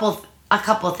 a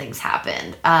couple things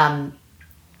happened. I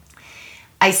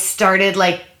started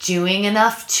like doing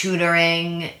enough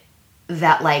tutoring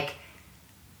that like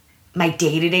my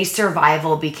day-to-day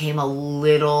survival became a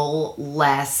little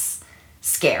less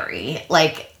scary.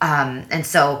 Like, and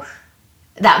so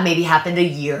that maybe happened a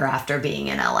year after being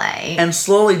in LA. And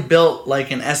slowly built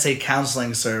like an essay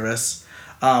counseling service,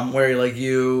 where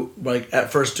you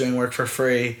at first doing work for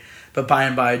free, but by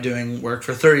and by doing work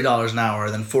for $30 an hour,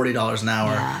 then $40 an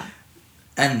hour. Yeah.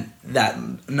 And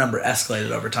that number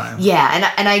escalated over time.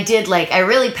 Yeah, and I did, like, I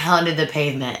really pounded the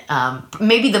pavement.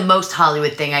 Maybe the most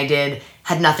Hollywood thing I did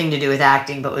had nothing to do with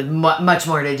acting, but with much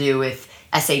more to do with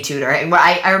essay tutoring. Where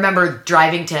I remember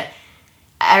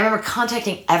I remember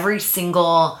contacting every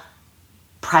single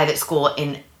private school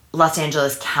in Los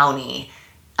Angeles County,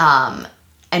 and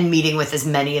meeting with as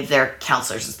many of their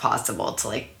counselors as possible to,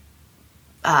 like,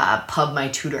 pub my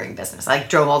tutoring business. I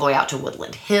drove all the way out to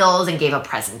Woodland Hills and gave a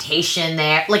presentation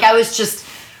there. Like, I was just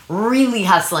really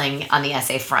hustling on the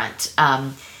essay front.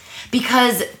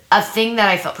 Because a thing that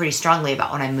I felt pretty strongly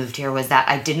about when I moved here was that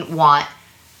I didn't want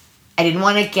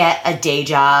to get a day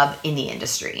job in the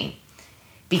industry.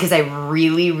 Because I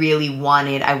really, really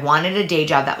wanted a day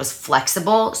job that was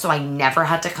flexible, so I never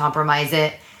had to compromise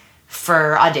it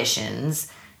for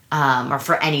auditions. Or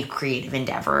for any creative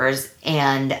endeavors.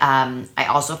 And I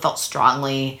also felt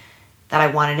strongly that I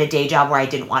wanted a day job where I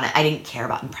didn't care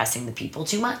about impressing the people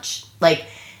too much. Like,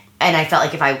 and I felt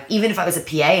like even if I was a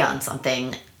PA on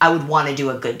something, I would want to do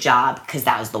a good job because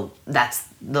that's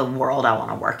the world I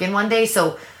want to work in one day.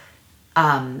 So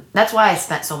that's why I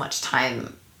spent so much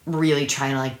time really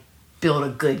trying to like build a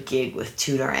good gig with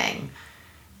tutoring.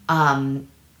 So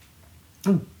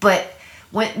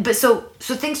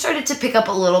things started to pick up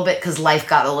a little bit because life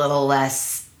got a little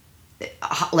less,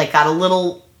 like, got a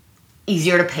little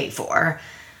easier to pay for.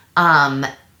 And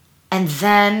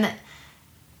then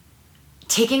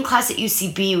taking class at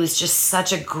UCB was just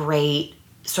such a great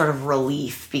sort of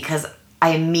relief because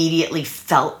I immediately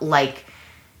felt like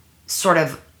sort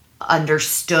of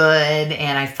understood,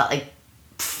 and I felt like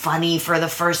funny for the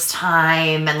first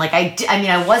time, and like I mean,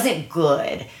 I wasn't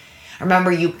good. I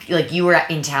remember you were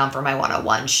in town for my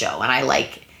 101 show, and I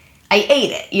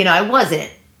ate it. You know, I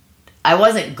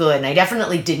wasn't good, and I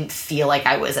definitely didn't feel like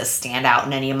I was a standout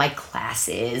in any of my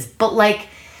classes.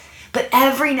 But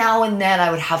every now and then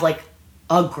I would have like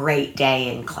a great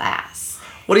day in class.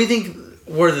 What do you think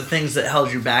were the things that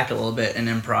held you back a little bit in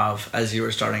improv as you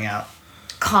were starting out?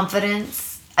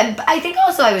 Confidence. I think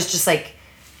also I was just like,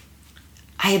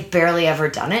 I had barely ever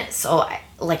done it, so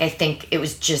I think it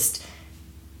was just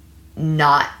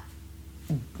not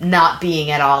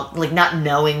being at all, like not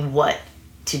knowing what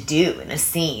to do in a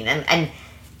scene, and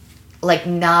like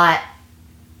not.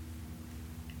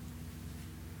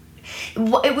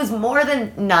 It was more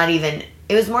than not even.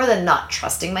 It was more than not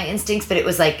trusting my instincts, but it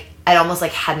was like I'd almost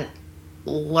like hadn't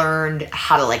learned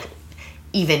how to like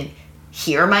even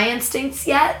hear my instincts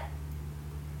yet.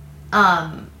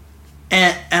 And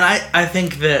I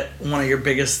think that one of your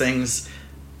biggest things,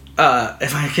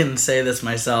 if I can say this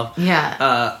myself,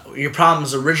 your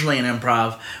problems originally in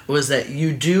improv was that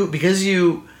because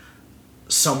you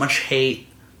so much hate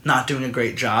not doing a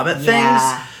great job at things,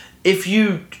 if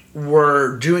you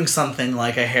were doing something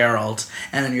like a Herald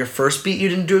and then your first beat you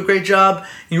didn't do a great job,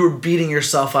 you were beating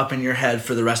yourself up in your head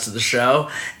for the rest of the show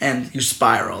and you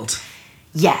spiraled.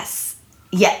 Yes.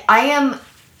 Yeah, I am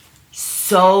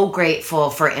so grateful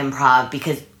for improv,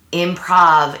 because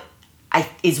improv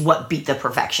is what beat the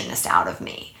perfectionist out of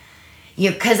me. You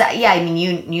know, because I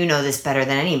mean, you know this better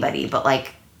than anybody, but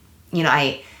like, you know,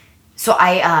 I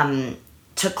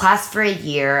took class for a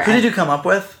year. Who did you come up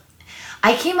with?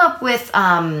 I came up with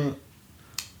like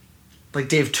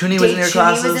Dave Tooney was in your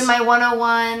classes? Dave Tooney was in my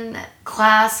 101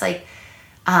 class. Like,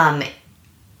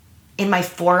 in my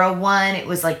 401, it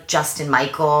was like Justin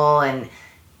Michael and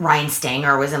Ryan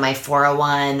Stanger was in my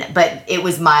 401, but that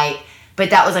was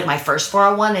like my first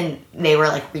 401, and they were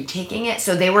like retaking it.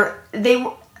 So they were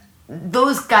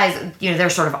those guys, you know, they're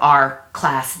sort of our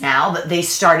class now, but they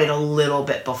started a little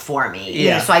bit before me. You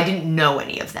know, so I didn't know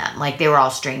any of them. Like, they were all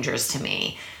strangers to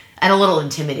me, and a little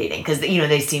intimidating because, you know,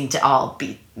 they seemed to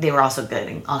they were also good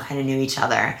and all kind of knew each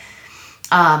other.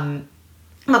 But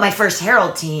my first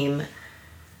Herald team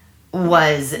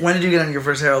was... When did you get on your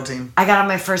first Herald team? I got on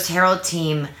my first Herald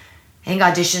team, I think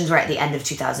auditions were at the end of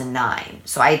 2009.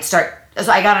 So I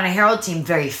got on a Herald team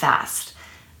very fast.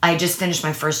 I just finished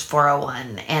my first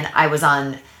 401, and I was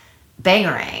on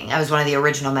Bangarang. I was one of the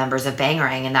original members of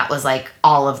Bangarang, and that was like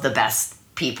all of the best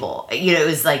people. You know, it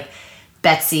was like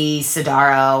Betsy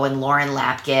Sidaro and Lauren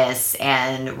Lapkus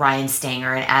and Ryan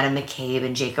Stanger and Adam McCabe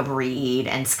and Jacob Reed,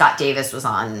 and Scott Davis was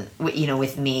on, you know,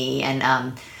 with me, and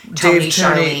Tony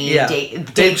Charlene. Yeah.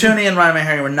 Dave Tooney and Ryan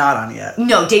Meharry were not on yet.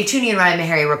 No, Dave Tooney and Ryan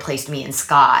Meharry replaced me and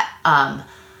Scott.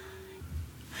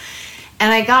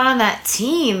 And I got on that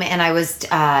team, and I was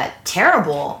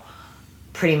terrible,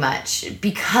 pretty much,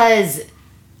 because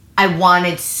I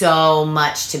wanted so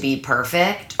much to be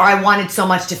perfect, or I wanted so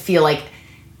much to feel like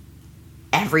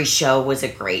every show was a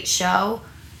great show,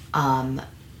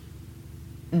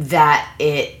 that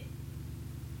it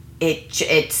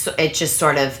just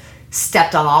sort of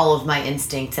stepped on all of my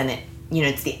instincts, and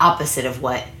it's the opposite of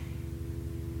what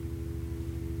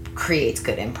creates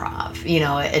good improv. You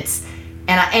know, I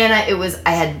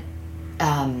had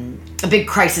a big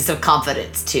crisis of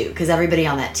confidence too, because everybody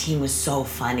on that team was so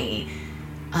funny,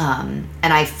 and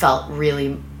I felt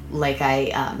really like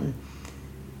I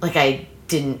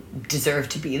didn't deserve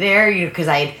to be there, you know, because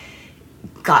I had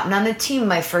gotten on the team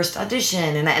my first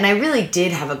audition, and I really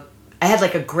did I had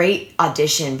like a great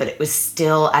audition, but it was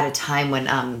still at a time when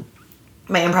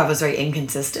my improv was very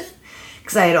inconsistent,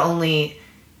 because I had only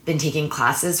been taking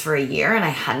classes for a year and I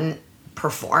hadn't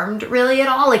performed really at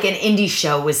all. Like, an indie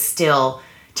show was still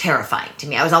terrifying to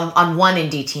me. I was on one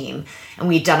indie team, and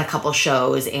we'd done a couple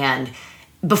shows, and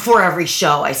before every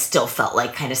show I still felt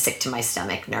like kind of sick to my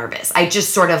stomach, nervous. I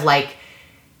just sort of like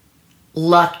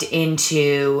lucked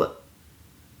into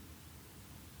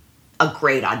a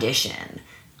great audition,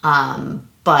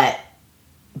 but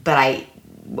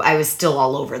I was still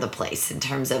all over the place in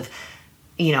terms of,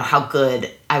 you know, how good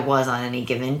I was on any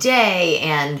given day,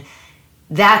 and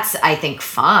that's, I think,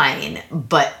 fine,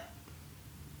 but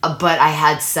I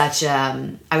had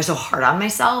I was so hard on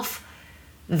myself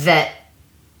that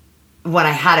when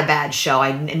I had a bad show,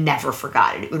 I never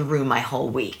forgot it. It would ruin my whole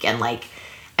week. And like,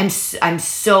 I'm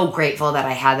so grateful that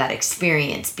I had that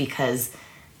experience, because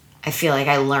I feel like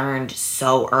I learned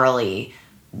so early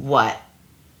what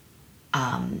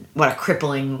a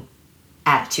crippling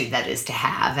attitude that is to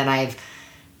have. And I've,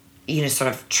 you know,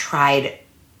 sort of tried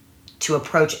to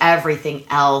approach everything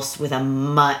else with a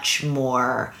much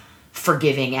more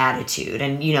forgiving attitude.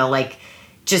 And, you know, like,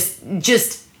 just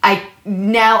I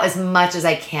now, as much as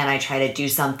I can, I try to do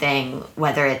something,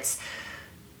 whether it's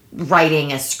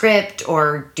writing a script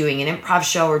or doing an improv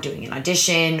show or doing an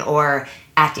audition or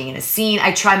acting in a scene.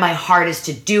 I try my hardest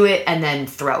to do it and then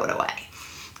throw it away.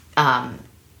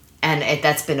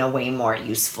 That's been a way more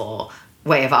useful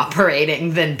way of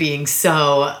operating than being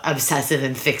so obsessive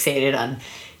and fixated on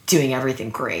doing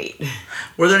everything great.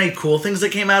 Were there any cool things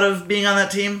that came out of being on that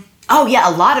team? Oh yeah,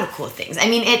 a lot of cool things. I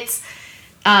mean,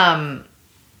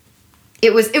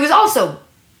 it was also,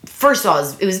 first of all,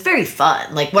 it was very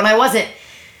fun. Like when I wasn't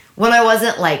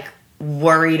like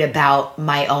worried about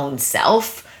my own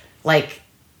self, like,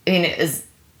 I mean,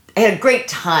 I had a great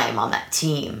time on that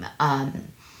team.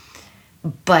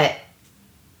 But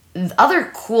other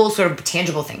cool sort of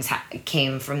tangible things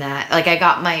came from that. Like I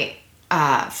got my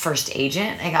first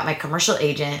agent. I got my commercial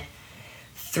agent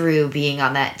through being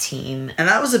on that team. And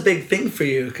that was a big thing for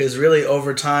you because really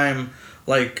over time,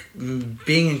 like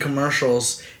being in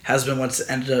commercials has been what's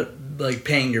ended up like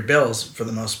paying your bills for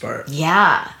the most part.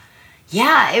 Yeah,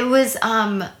 it was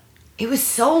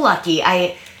so lucky.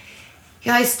 I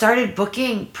started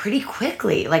booking pretty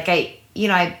quickly. Like I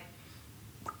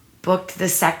booked the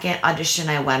second audition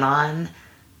I went on.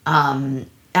 And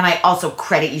I also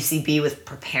credit UCB with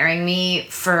preparing me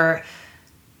for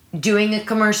doing a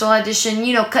commercial audition,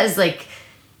 you know, because like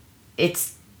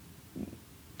it's,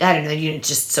 I don't know, you're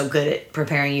just so good at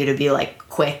preparing you to be like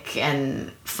quick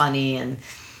and funny and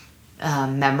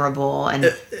memorable. And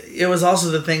it was also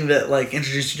the thing that like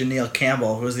introduced you to Neil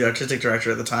Campbell, who was the artistic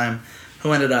director at the time,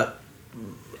 who ended up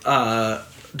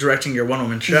directing your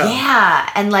one-woman show. Yeah,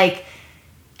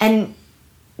 and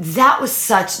that was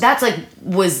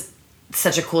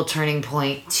such a cool turning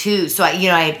point too. So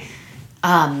I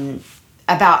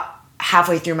about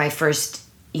halfway through my first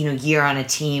year on a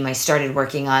team, I started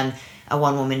working on a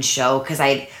one-woman show because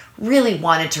I really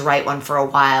wanted to write one for a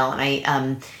while, and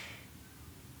I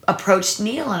approached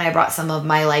Neil and I brought some of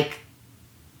my like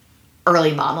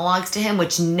early monologues to him,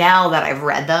 which now that I've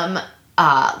read them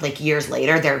like years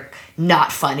later, they're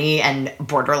not funny and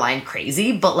borderline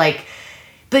crazy, but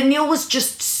Neil was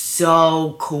just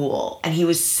so cool and he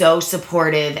was so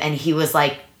supportive, and he was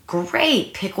like,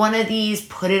 great, pick one of these,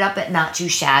 put it up at Not Too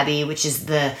Shabby, which is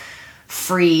the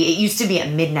free, it used to be at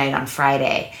midnight on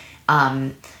Friday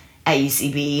at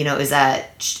UCB. You know, it was a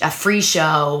free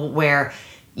show where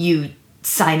you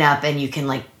sign up and you can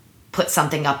like put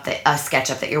something up, a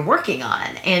sketch up that you're working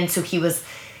on. And so he was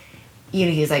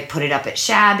like, put it up at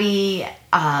Shabby.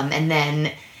 And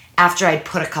then after I'd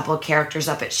put a couple of characters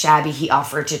up at Shabby, he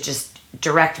offered to just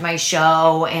direct my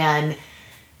show and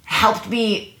helped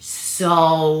me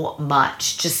so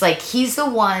much. Just like, he's the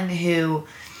one who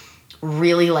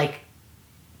really like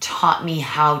taught me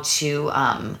how to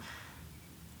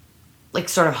like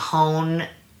sort of hone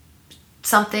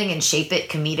something and shape it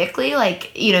comedically.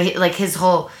 Like, like his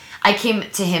whole, I came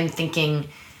to him thinking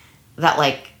that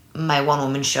like my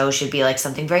one-woman show should be like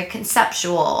something very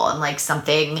conceptual and like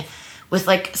something with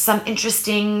like some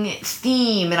interesting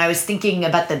theme, and I was thinking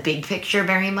about the big picture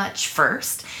very much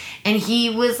first. And he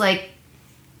was like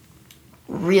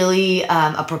really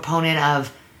a proponent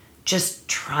of just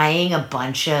trying a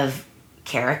bunch of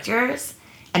characters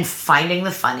and finding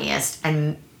the funniest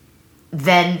and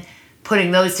then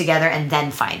putting those together and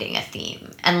then finding a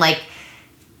theme. And like,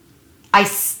 I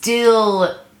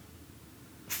still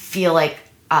feel like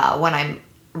when I'm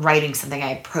writing something,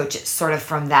 I approach it sort of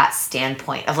from that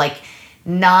standpoint of like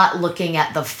not looking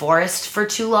at the forest for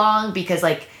too long, because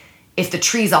like if the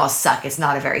trees all suck, it's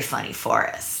not a very funny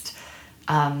forest.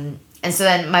 And so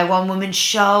then my one-woman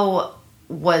show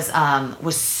was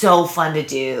so fun to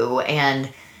do, and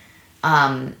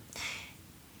and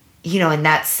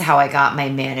that's how I got my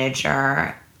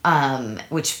manager,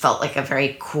 which felt like a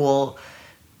very cool,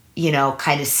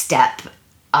 kind of step,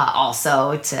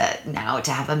 also to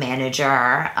have a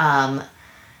manager.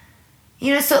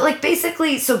 So like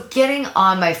basically, so getting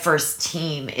on my first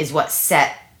team is what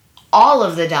set all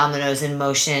of the dominoes in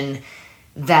motion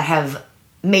that have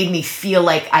made me feel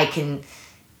like I can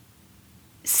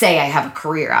say I have a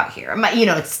career out here.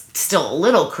 It's still a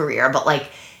little career, but like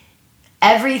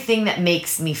everything that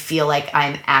makes me feel like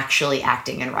I'm actually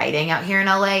acting and writing out here in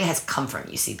LA has come from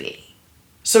UCB.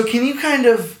 So can you kind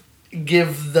of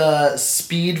give the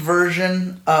speed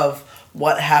version of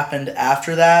what happened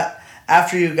after that,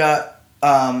 after you got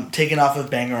taken off of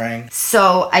Bangarang?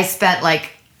 So I spent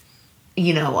like,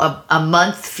 a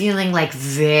month feeling like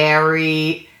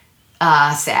very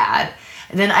sad.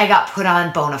 And then I got put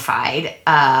on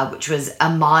Bonafide, which was a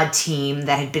mod team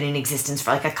that had been in existence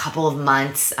for like a couple of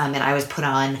months. And I was put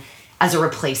on as a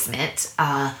replacement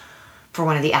for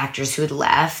one of the actors who had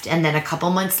left. And then a couple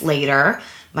months later,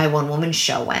 my one-woman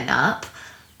show went up.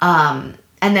 And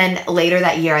then later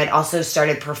that year, I'd also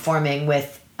started performing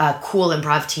with a cool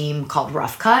improv team called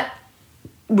Rough Cut,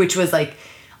 which was like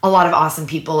a lot of awesome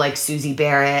people like Susie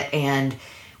Barrett and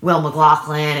Will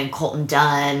McLaughlin and Colton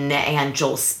Dunn and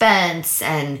Joel Spence.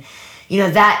 And,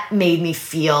 that made me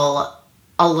feel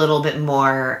a little bit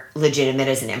more legitimate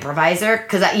as an improviser.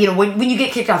 Because, when you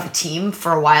get kicked off a team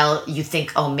for a while, you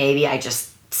think, oh, maybe I just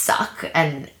suck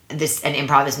and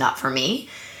improv is not for me.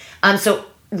 So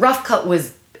Rough Cut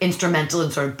was instrumental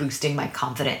in sort of boosting my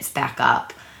confidence back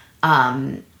up.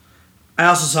 I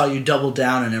also saw you double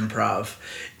down in improv.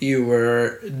 You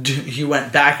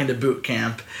went back into boot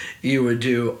camp. You would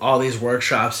do all these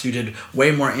workshops. You did way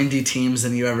more indie teams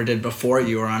than you ever did before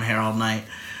you were on Harold Night.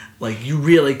 Like, you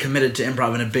really committed to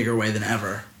improv in a bigger way than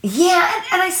ever. Yeah,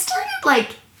 and I started,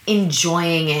 like,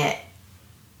 enjoying it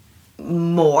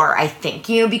more, I think.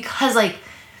 Because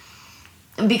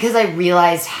I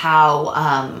realized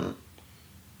how,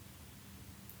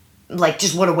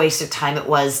 just what a waste of time it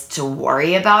was to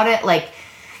worry about it. Like,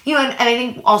 and I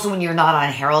think also when you're not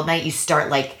on Harold Night, you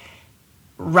start, like,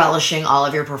 relishing all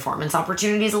of your performance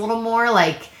opportunities a little more.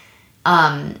 Like,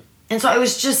 and so I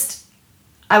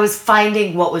was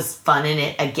finding what was fun in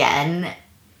it again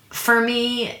for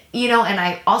me, and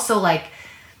I also, like,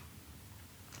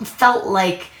 felt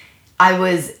like I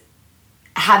was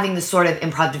having the sort of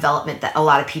improv development that a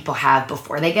lot of people have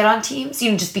before they get on teams,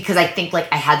 just because I think, like,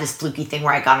 I had this fluky thing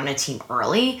where I got on a team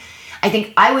early. I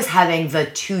think I was having the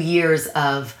 2 years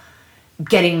of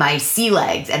getting my sea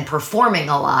legs and performing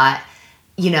a lot.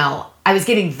 I was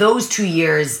getting those 2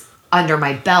 years under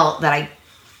my belt that I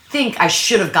think I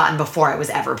should have gotten before I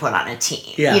was ever put on a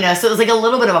team. Yeah. So it was like a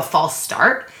little bit of a false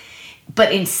start.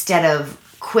 But instead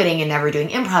of quitting and never doing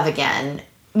improv again,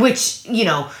 which,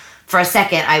 for a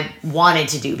second I wanted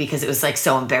to do because it was, like,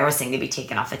 so embarrassing to be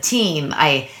taken off a team,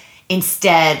 I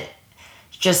instead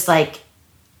just, like,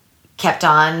 kept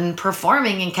on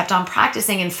performing and kept on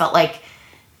practicing and felt like,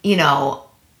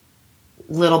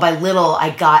 little by little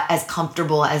I got as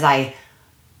comfortable as I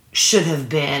should have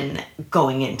been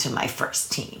going into my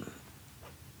first team.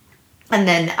 And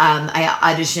then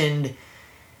I auditioned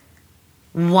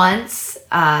once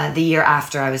the year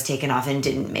after I was taken off and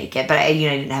didn't make it, but I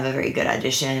didn't have a very good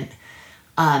audition.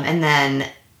 And then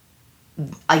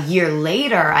a year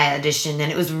later I auditioned,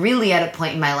 and it was really at a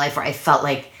point in my life where I felt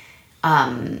like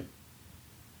I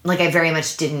very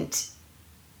much didn't,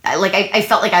 I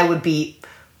felt like I would be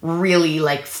really,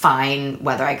 like, fine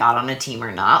whether I got on a team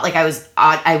or not. Like,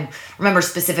 I remember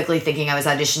specifically thinking I was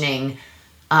auditioning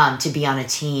to be on a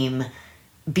team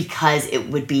because it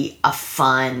would be a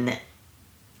fun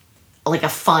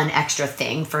extra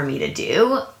thing for me to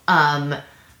do.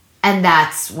 And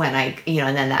that's when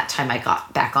and then that time I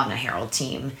got back on a Harold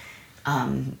team.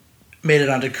 Made it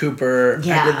onto Cooper.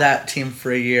 Yeah. I did that team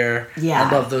for a year. Yeah.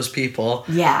 I love those people.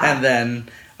 Yeah. And then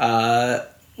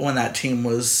when that team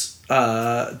was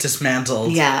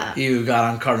dismantled, yeah, you got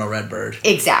on Cardinal Redbird.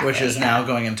 Exactly. Which is now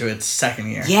going into its second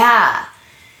year. Yeah.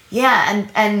 Yeah,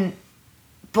 and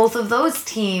both of those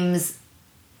teams,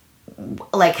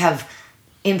 like, have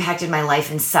impacted my life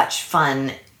in such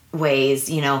fun ways.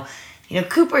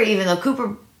 Cooper, even though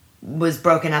Cooper was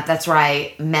broken up, that's where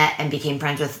I met and became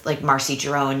friends with, like, Marcy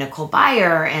Giroux and Nicole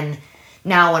Byer. And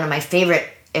now one of my favorite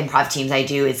improv teams I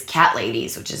do is Cat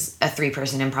Ladies, which is a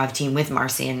 3-person improv team with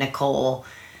Marcy and Nicole.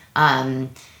 And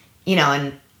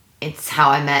it's how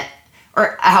I met,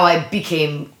 or how I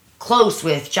became close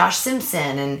with Josh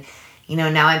Simpson. And,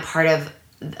 now I'm part of,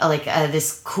 like,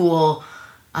 this cool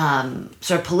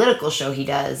sort of political show he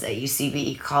does at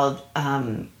UCB called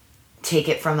Take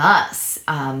It From Us.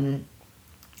 And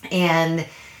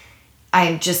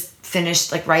I just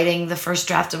finished, like, writing the first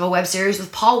draft of a web series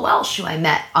with Paul Welsh, who I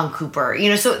met on Cooper.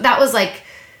 So that was, like,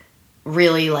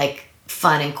 really, like,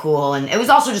 fun and cool. And it was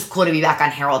also just cool to be back on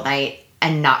Harold Night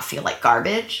and not feel like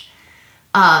garbage.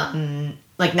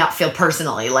 Like, not feel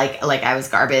personally like I was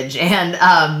garbage.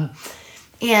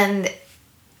 And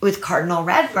with Cardinal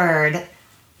Redbird,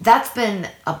 that's been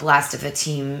a blast of a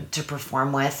team to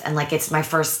perform with. And, like, it's my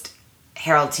first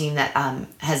Harold team that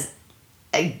has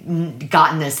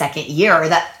gotten a second year, or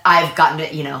that I've gotten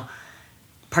to,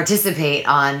 participate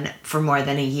on for more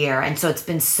than a year. And so it's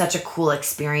been such a cool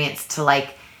experience to,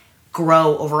 like,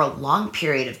 grow over a long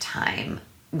period of time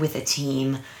with a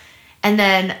team. And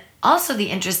then also the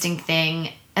interesting thing,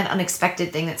 an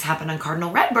unexpected thing that's happened on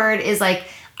Cardinal Redbird is, like,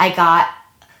 I got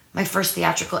my first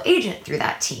theatrical agent through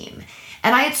that team.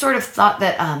 And I had sort of thought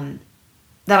that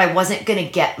that I wasn't going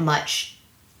to get much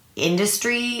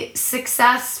industry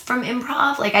success from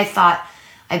improv. Like, I thought,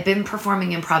 I've been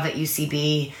performing improv at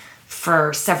UCB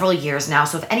for several years now.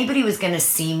 So if anybody was going to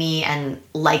see me and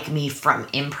like me from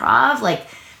improv, like,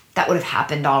 that would have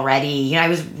happened already. You know, I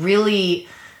was really,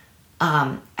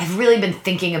 I've really been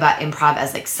thinking about improv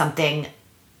as like something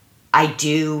I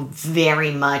do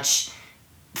very much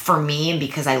for me and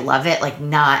because I love it, like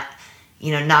not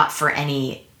for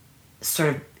any sort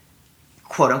of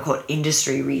quote unquote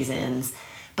industry reasons,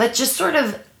 but just sort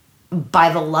of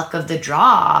by the luck of the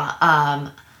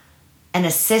draw. An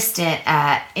assistant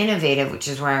at Innovative, which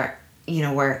is where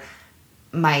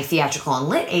my theatrical and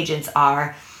lit agents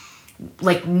are,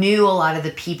 like, knew a lot of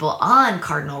the people on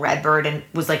Cardinal Redbird and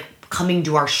was like coming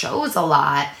to our shows a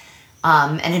lot,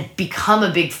 and had become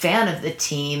a big fan of the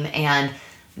team, and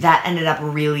that ended up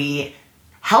really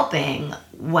helping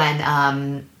when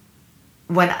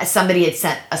somebody had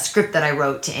sent a script that I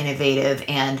wrote to Innovative,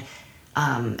 and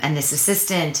this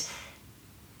assistant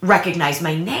recognized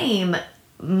my name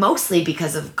mostly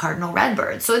because of Cardinal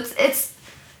Redbird. So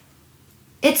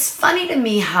it's funny to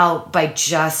me how by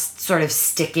just sort of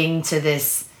sticking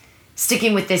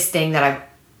with this thing that I've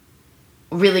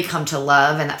really come to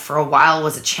love, and that for a while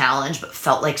was a challenge, but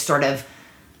felt like sort of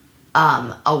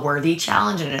a worthy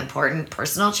challenge and an important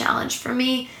personal challenge for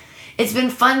me. It's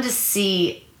been fun to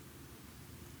see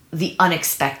the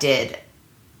unexpected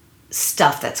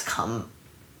stuff that's come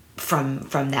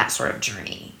from that sort of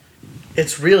journey.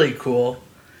 It's really cool.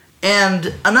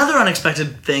 And another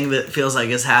unexpected thing that feels like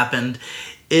has happened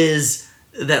is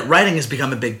that writing has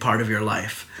become a big part of your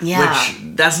life. Yeah. Which,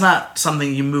 that's not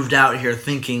something you moved out here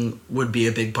thinking would be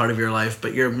a big part of your life,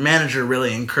 but your manager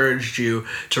really encouraged you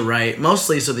to write,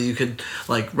 mostly so that you could,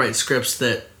 like, write scripts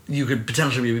that you could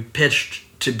potentially be pitched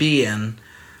to be in.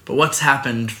 But what's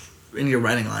happened in your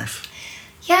writing life?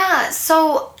 Yeah,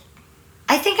 so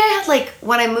I think I had, like,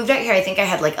 when I moved out here, I think I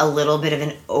had, like, a little bit of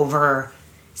an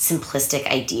over-simplistic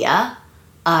idea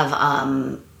of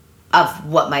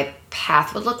what my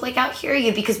path would look like out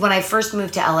here. Because when I first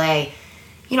moved to LA,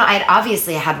 I had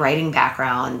obviously had writing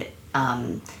background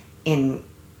in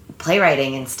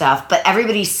playwriting and stuff, but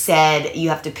everybody said you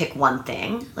have to pick one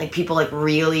thing. Like, people, like,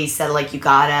 really said, like, you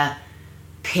gotta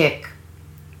pick,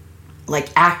 like,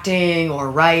 acting or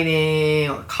writing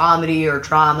or comedy or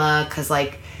drama, because,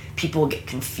 like, people get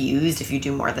confused if you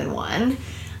do more than one.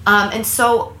 And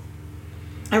so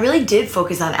I really did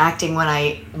focus on acting when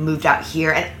I moved out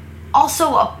here. And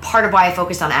also a part of why I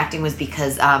focused on acting was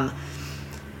because I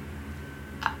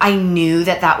knew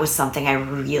that was something I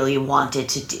really wanted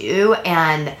to do.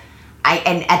 And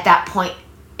at that point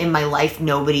in my life,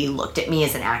 nobody looked at me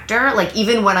as an actor. Like,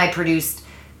 even when I produced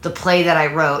the play that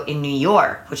I wrote in New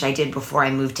York, which I did before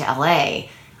I moved to LA,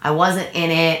 I wasn't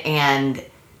in it, and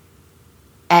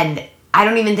I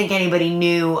don't even think anybody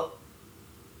knew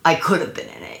I could have been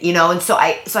in it, And so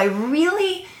I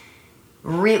really,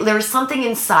 there was something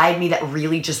inside me that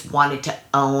really just wanted to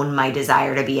own my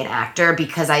desire to be an actor,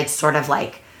 because I'd sort of,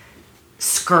 like,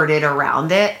 skirted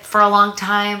around it for a long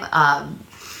time.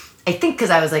 I think because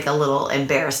I was, like, a little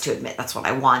embarrassed to admit that's what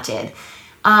I wanted.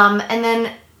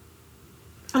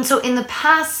 And so in the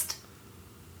past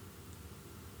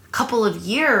couple of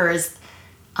years,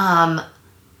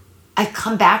 I've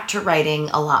come back to writing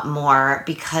a lot more,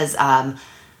 because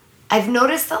I've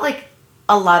noticed that, like,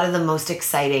 a lot of the most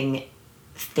exciting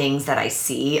things that I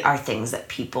see are things that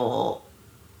people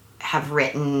have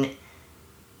written,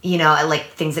 like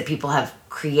things that people have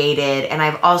created. And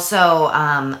I've also,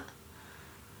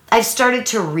 I've started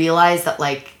to realize that,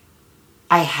 like,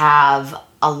 I have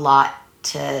a lot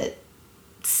to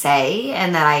say,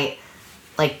 and that I,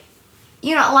 like, a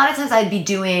lot of times I'd be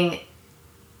doing,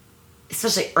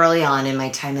 especially early on in my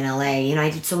time in LA,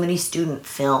 I did so many student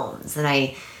films, and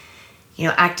I,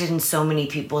 acted in so many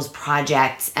people's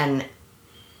projects, and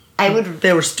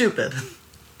They were stupid.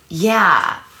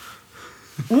 Yeah.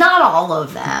 Not all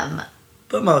of them.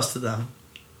 But most of them.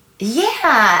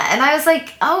 Yeah. And I was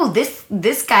like, oh,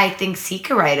 this guy thinks he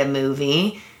could write a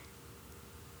movie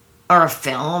or a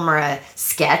film or a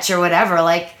sketch or whatever.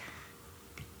 Like,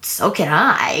 so can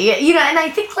I. And I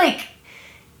think, like,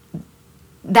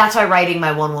 that's why writing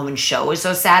my one-woman show is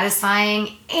so satisfying.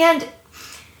 And,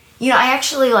 I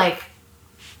actually, like,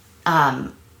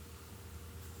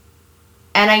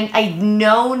 and I'd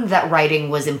known that writing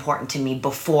was important to me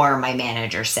before my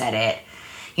manager said it,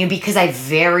 because I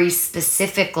very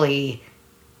specifically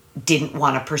didn't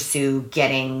want to pursue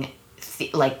getting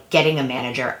a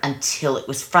manager until it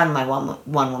was from my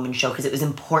one-woman show, because it was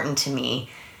important to me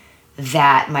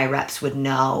that my reps would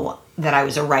know that I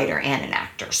was a writer and an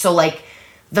actor. So like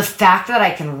the fact that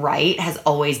I can write has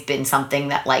always been something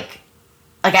that like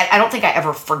I don't think I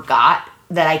ever forgot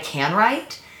that I can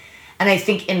write. And I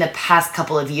think in the past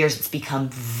couple of years, it's become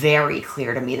very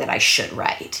clear to me that I should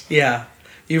write. Yeah.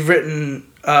 You've written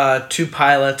 2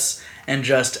 pilots and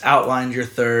just outlined your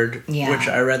third, which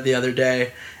I read the other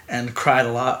day and cried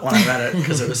a lot when I read it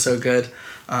because it was so good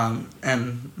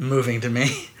and moving to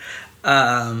me.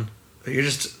 You're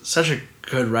just such a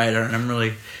good writer, and I'm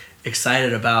really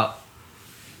excited about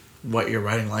what your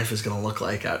writing life is going to look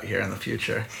like out here in the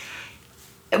future.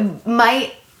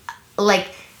 My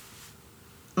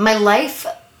life,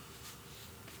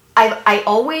 I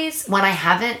always, when I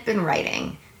haven't been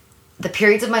writing, the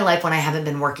periods of my life when I haven't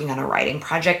been working on a writing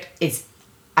project,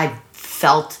 I've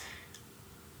felt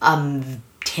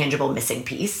tangible missing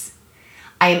piece.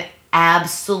 I am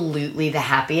absolutely the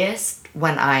happiest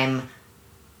when I'm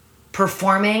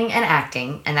performing and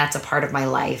acting, and that's a part of my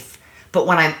life, but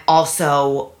when I'm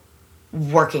also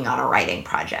working on a writing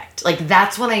project. Like,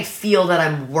 that's when I feel that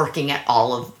I'm working at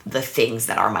all of the things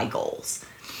that are my goals.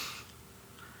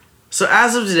 So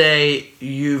as of today,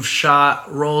 you've shot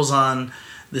roles on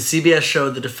the CBS show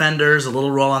The Defenders, a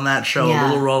little role on that show, a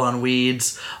little role on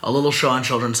Weeds, a little show on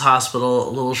Children's Hospital,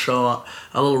 a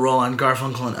little role on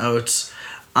Garfunkel and Oates.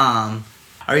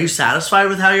 Are you satisfied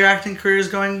with how your acting career is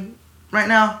going right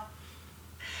now?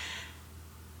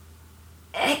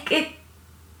 It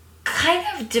kind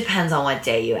of depends on what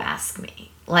day you ask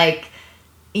me. Like,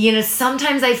 you know,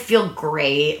 sometimes I feel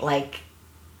great, like,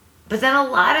 but then a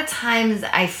lot of times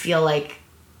I feel like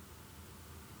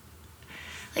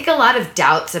a lot of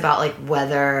doubts about like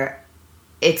whether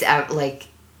it's like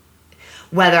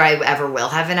whether I ever will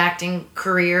have an acting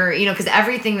career, you know, because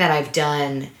everything that I've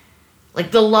done,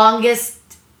 like the longest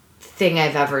thing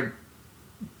I've ever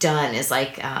done is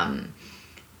like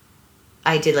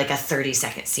I did like a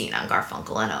 30-second scene on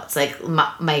Garfunkel and Oates. Like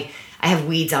I have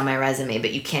Weeds on my resume,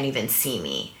 but you can't even see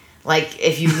me. Like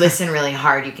if you listen really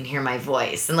hard, you can hear my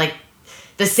voice. And like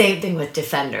the same thing with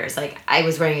Defenders. Like I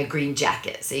was wearing a green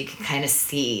jacket, so you can kind of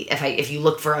see if you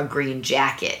look for a green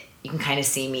jacket, you can kind of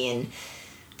see me in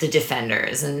the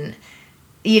Defenders. And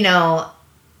you know,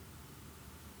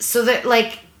 so that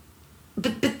like,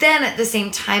 but then at the same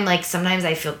time, like sometimes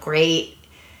I feel great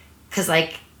because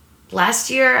like last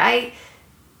year I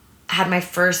had my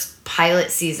first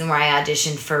pilot season where I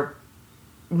auditioned for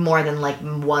more than like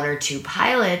 1 or 2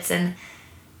 pilots, and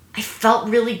I felt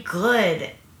really good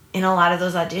in a lot of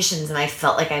those auditions, and I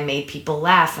felt like I made people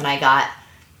laugh, and I got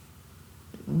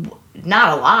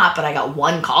not a lot, but I got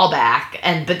 1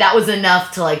 callback, but that was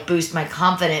enough to like boost my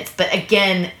confidence. But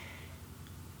again,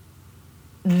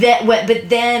 but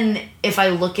then if I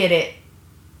look at it,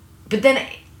 but then,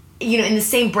 you know, in the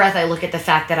same breath, I look at the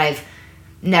fact that I've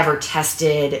never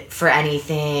tested for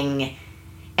anything,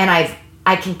 and I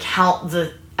can count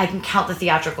the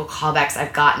theatrical callbacks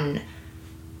I've gotten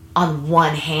on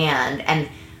one hand. And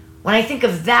when I think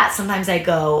of that, sometimes I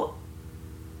go,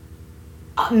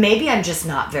 maybe I'm just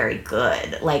not very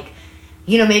good. Like,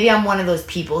 you know, maybe I'm one of those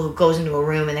people who goes into a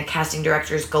room and the casting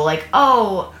directors go like,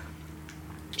 oh,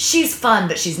 she's fun,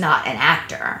 but she's not an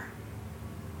actor.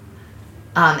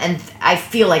 And I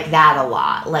feel like that a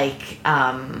lot. Like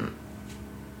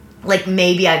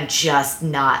maybe I'm just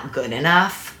not good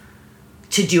enough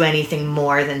to do anything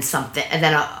more than something, and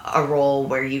then a role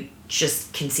where you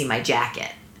just can see my jacket.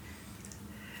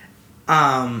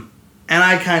 And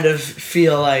I kind of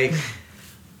feel like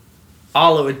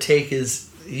all it would take is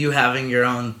you having your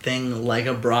own thing, like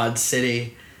a Broad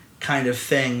City kind of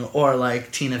thing, or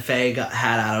like Tina Fey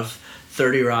had out of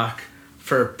 30 Rock,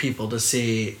 for people to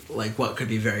see like what could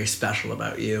be very special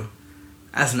about you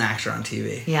as an actor on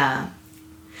TV. Yeah.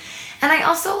 And I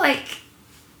also like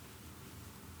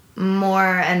more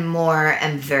and more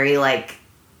am very like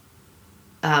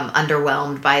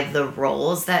underwhelmed by the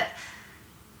roles that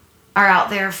are out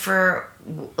there for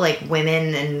like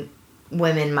women and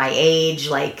women my age.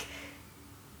 Like,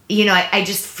 you know, I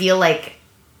just feel like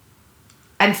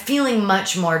I'm feeling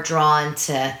much more drawn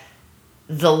to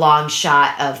the long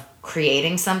shot of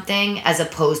creating something as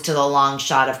opposed to the long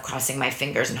shot of crossing my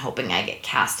fingers and hoping I get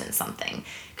cast in something.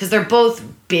 Because they're both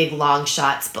big long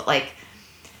shots, but like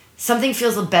something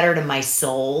feels better to my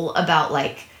soul about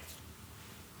like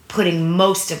putting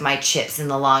most of my chips in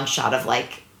the long shot of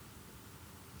like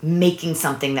making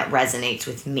something that resonates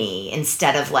with me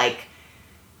instead of like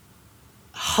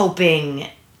hoping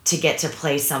to get to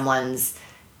play someone's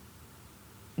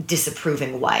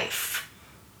disapproving wife.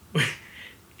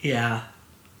 Yeah.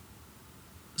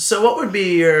 So what would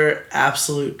be your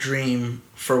absolute dream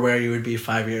for where you would be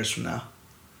 5 years from now?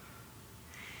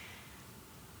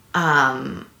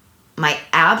 my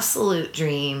absolute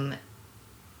dream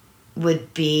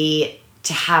would be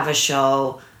to have a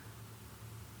show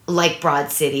like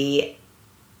Broad City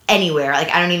anywhere. Like,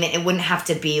 it wouldn't have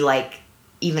to be like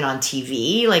even on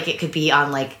TV. Like, it could be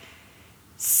on like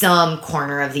some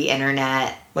corner of the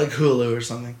internet. Like Hulu or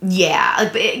something. Yeah.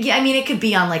 It could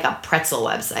be on like a pretzel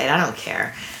website. I don't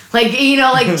care. Like,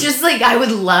 like just like I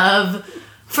would love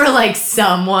for like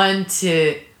someone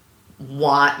to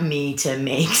want me to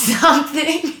make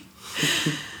something.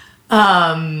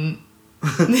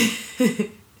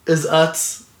 Is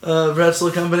Utz a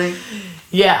pretzel company?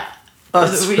 Yeah.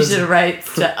 Utz we should write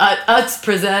to Utz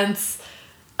presents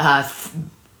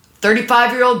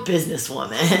 35-year-old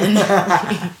businesswoman.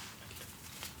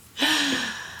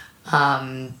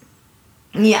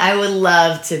 I would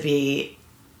love to be,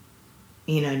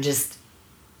 just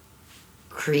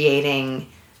creating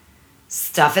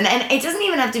stuff. And it doesn't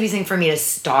even have to be something for me to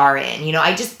star in.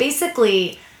 I just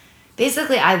basically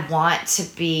I want to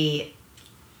be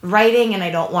writing, and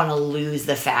I don't want to lose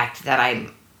the fact that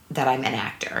I'm an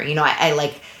actor.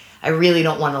 I really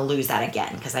don't want to lose that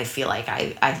again, because I feel like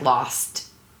I lost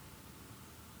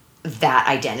that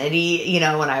identity,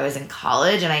 when I was in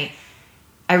college. And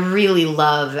I really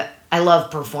love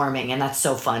performing, and that's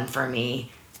so fun for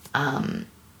me. I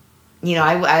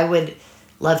would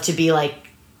love to be like,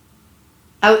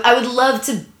 I would love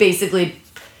to basically,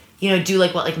 do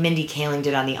like what like Mindy Kaling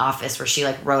did on The Office, where she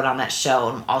like wrote on that show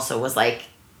and also was like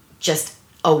just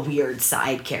a weird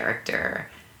side character.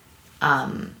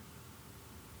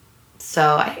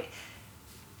 So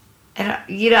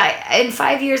in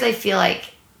 5 years, I feel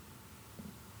like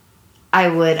I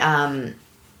would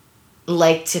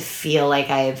like to feel like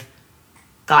I've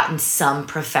gotten some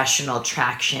professional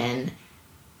traction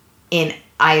in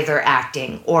either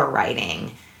acting or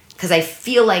writing, because I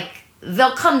feel like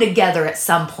they'll come together at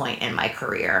some point in my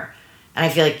career. And I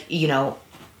feel like,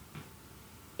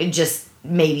 just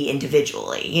maybe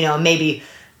individually, maybe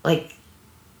like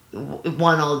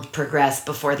one will progress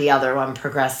before the other one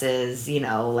progresses,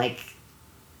 but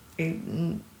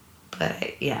I'd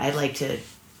like to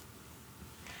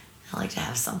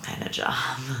have some kind of job.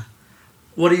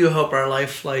 What do you hope our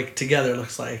life like together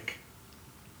looks like,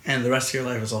 and the rest of your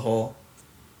life as a whole?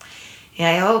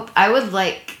 Yeah, I would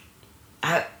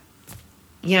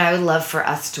love for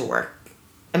us to work.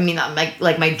 I mean,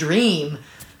 my dream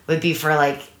would be for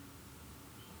like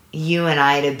you and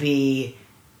I to be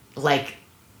like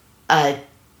a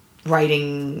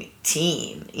writing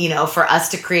team, for us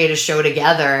to create a show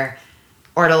together,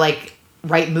 or to like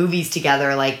write movies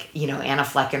together, like, Anna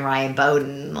Fleck and Ryan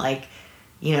Bowden, like,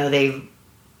 they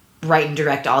write and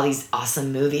direct all these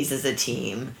awesome movies as a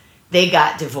team. They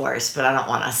got divorced, but I don't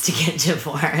want us to get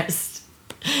divorced.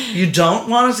 You don't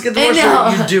want us to get divorced? No.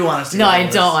 Or you do want us to get divorced? No, I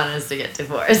don't want us to get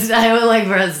divorced. I would like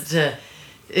for us to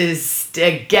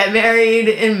get married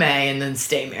in May and then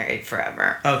stay married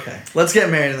forever. Okay. Let's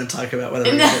get married and then talk about whether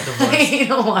we get divorced. I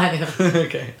don't want to.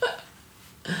 Okay.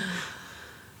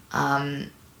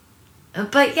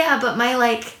 But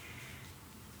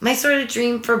my sort of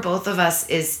dream for both of us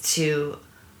is to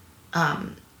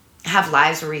have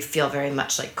lives where we feel very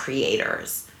much like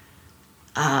creators.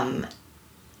 And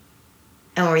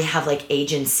where we have like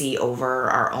agency over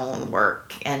our own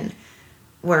work, and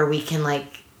where we can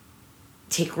like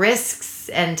take risks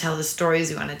and tell the stories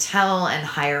we want to tell, and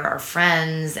hire our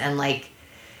friends, and like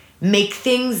make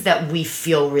things that we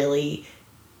feel really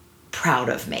proud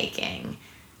of making.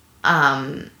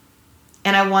 And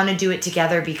I want to do it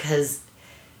together, because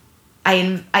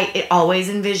I always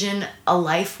envision a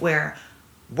life where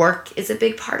work is a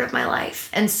big part of my life.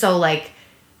 And so like,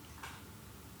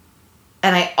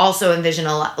 and I also envision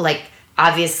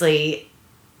obviously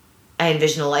I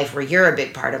envision a life where you're a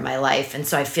big part of my life. And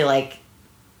so I feel like,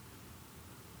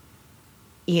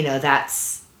 so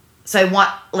I want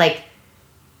like,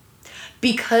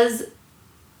 because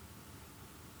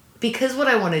what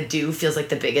I want to do feels like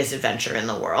the biggest adventure in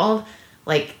the world.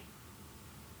 Like,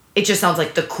 it just sounds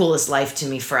like the coolest life to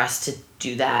me for us to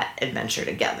do that adventure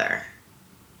together.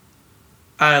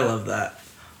 I love that.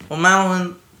 Well,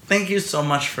 Madeline, thank you so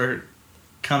much for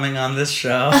coming on this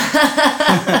show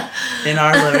in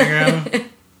our living room.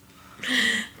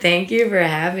 Thank you for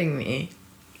having me.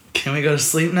 Can we go to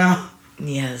sleep now?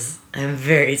 Yes, I'm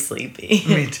very sleepy.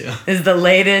 Me too. This is the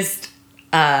latest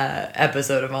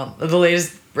episode of the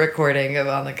latest recording of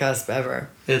On the Cusp ever.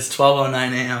 It's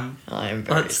 12:09 a.m. I'm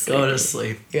very Let's sleepy. go to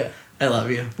sleep. Yeah. I love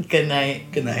you. Good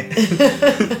night. Good night.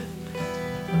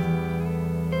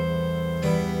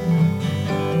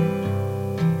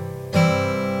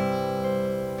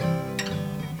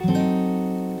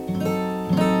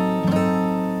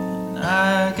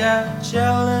 I I got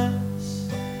jealous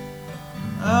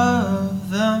of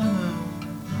the moon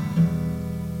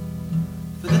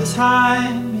for the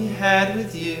time he had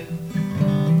with you.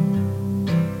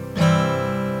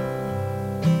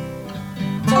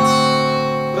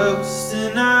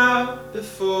 Boasting out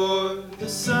before the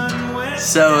sun went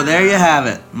So there you have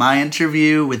it. My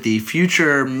interview with the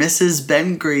future Mrs.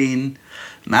 Ben Green,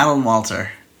 Madeline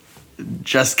Walter.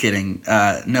 Just kidding.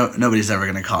 Nobody's ever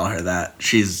going to call her that.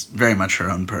 She's very much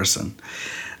her own person.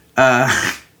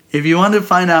 If you want to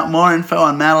find out more info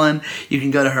on Madeline, you can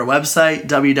go to her website,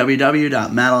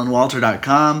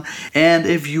 www.madelinewalter.com. And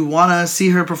if you want to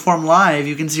see her perform live,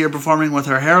 you can see her performing with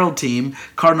her Herald team,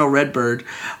 Cardinal Redbird,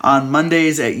 on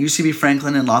Mondays at UCB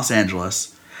Franklin in Los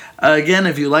Angeles. Again,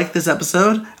 if you like this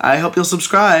episode, I hope you'll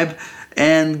subscribe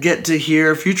and get to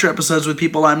hear future episodes with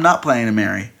people I'm not planning to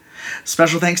marry.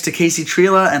 Special thanks to Casey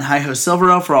Trela and Hi-Ho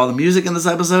Silvero for all the music in this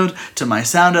episode, to my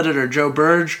sound editor Joe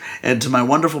Burge, and to my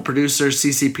wonderful producer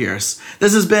CC Pierce.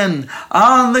 This has been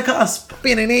On the Cusp.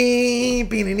 Beanie,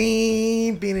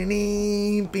 beanie,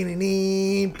 beanie,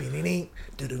 beanie,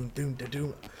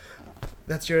 beanie.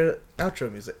 That's your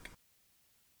outro music.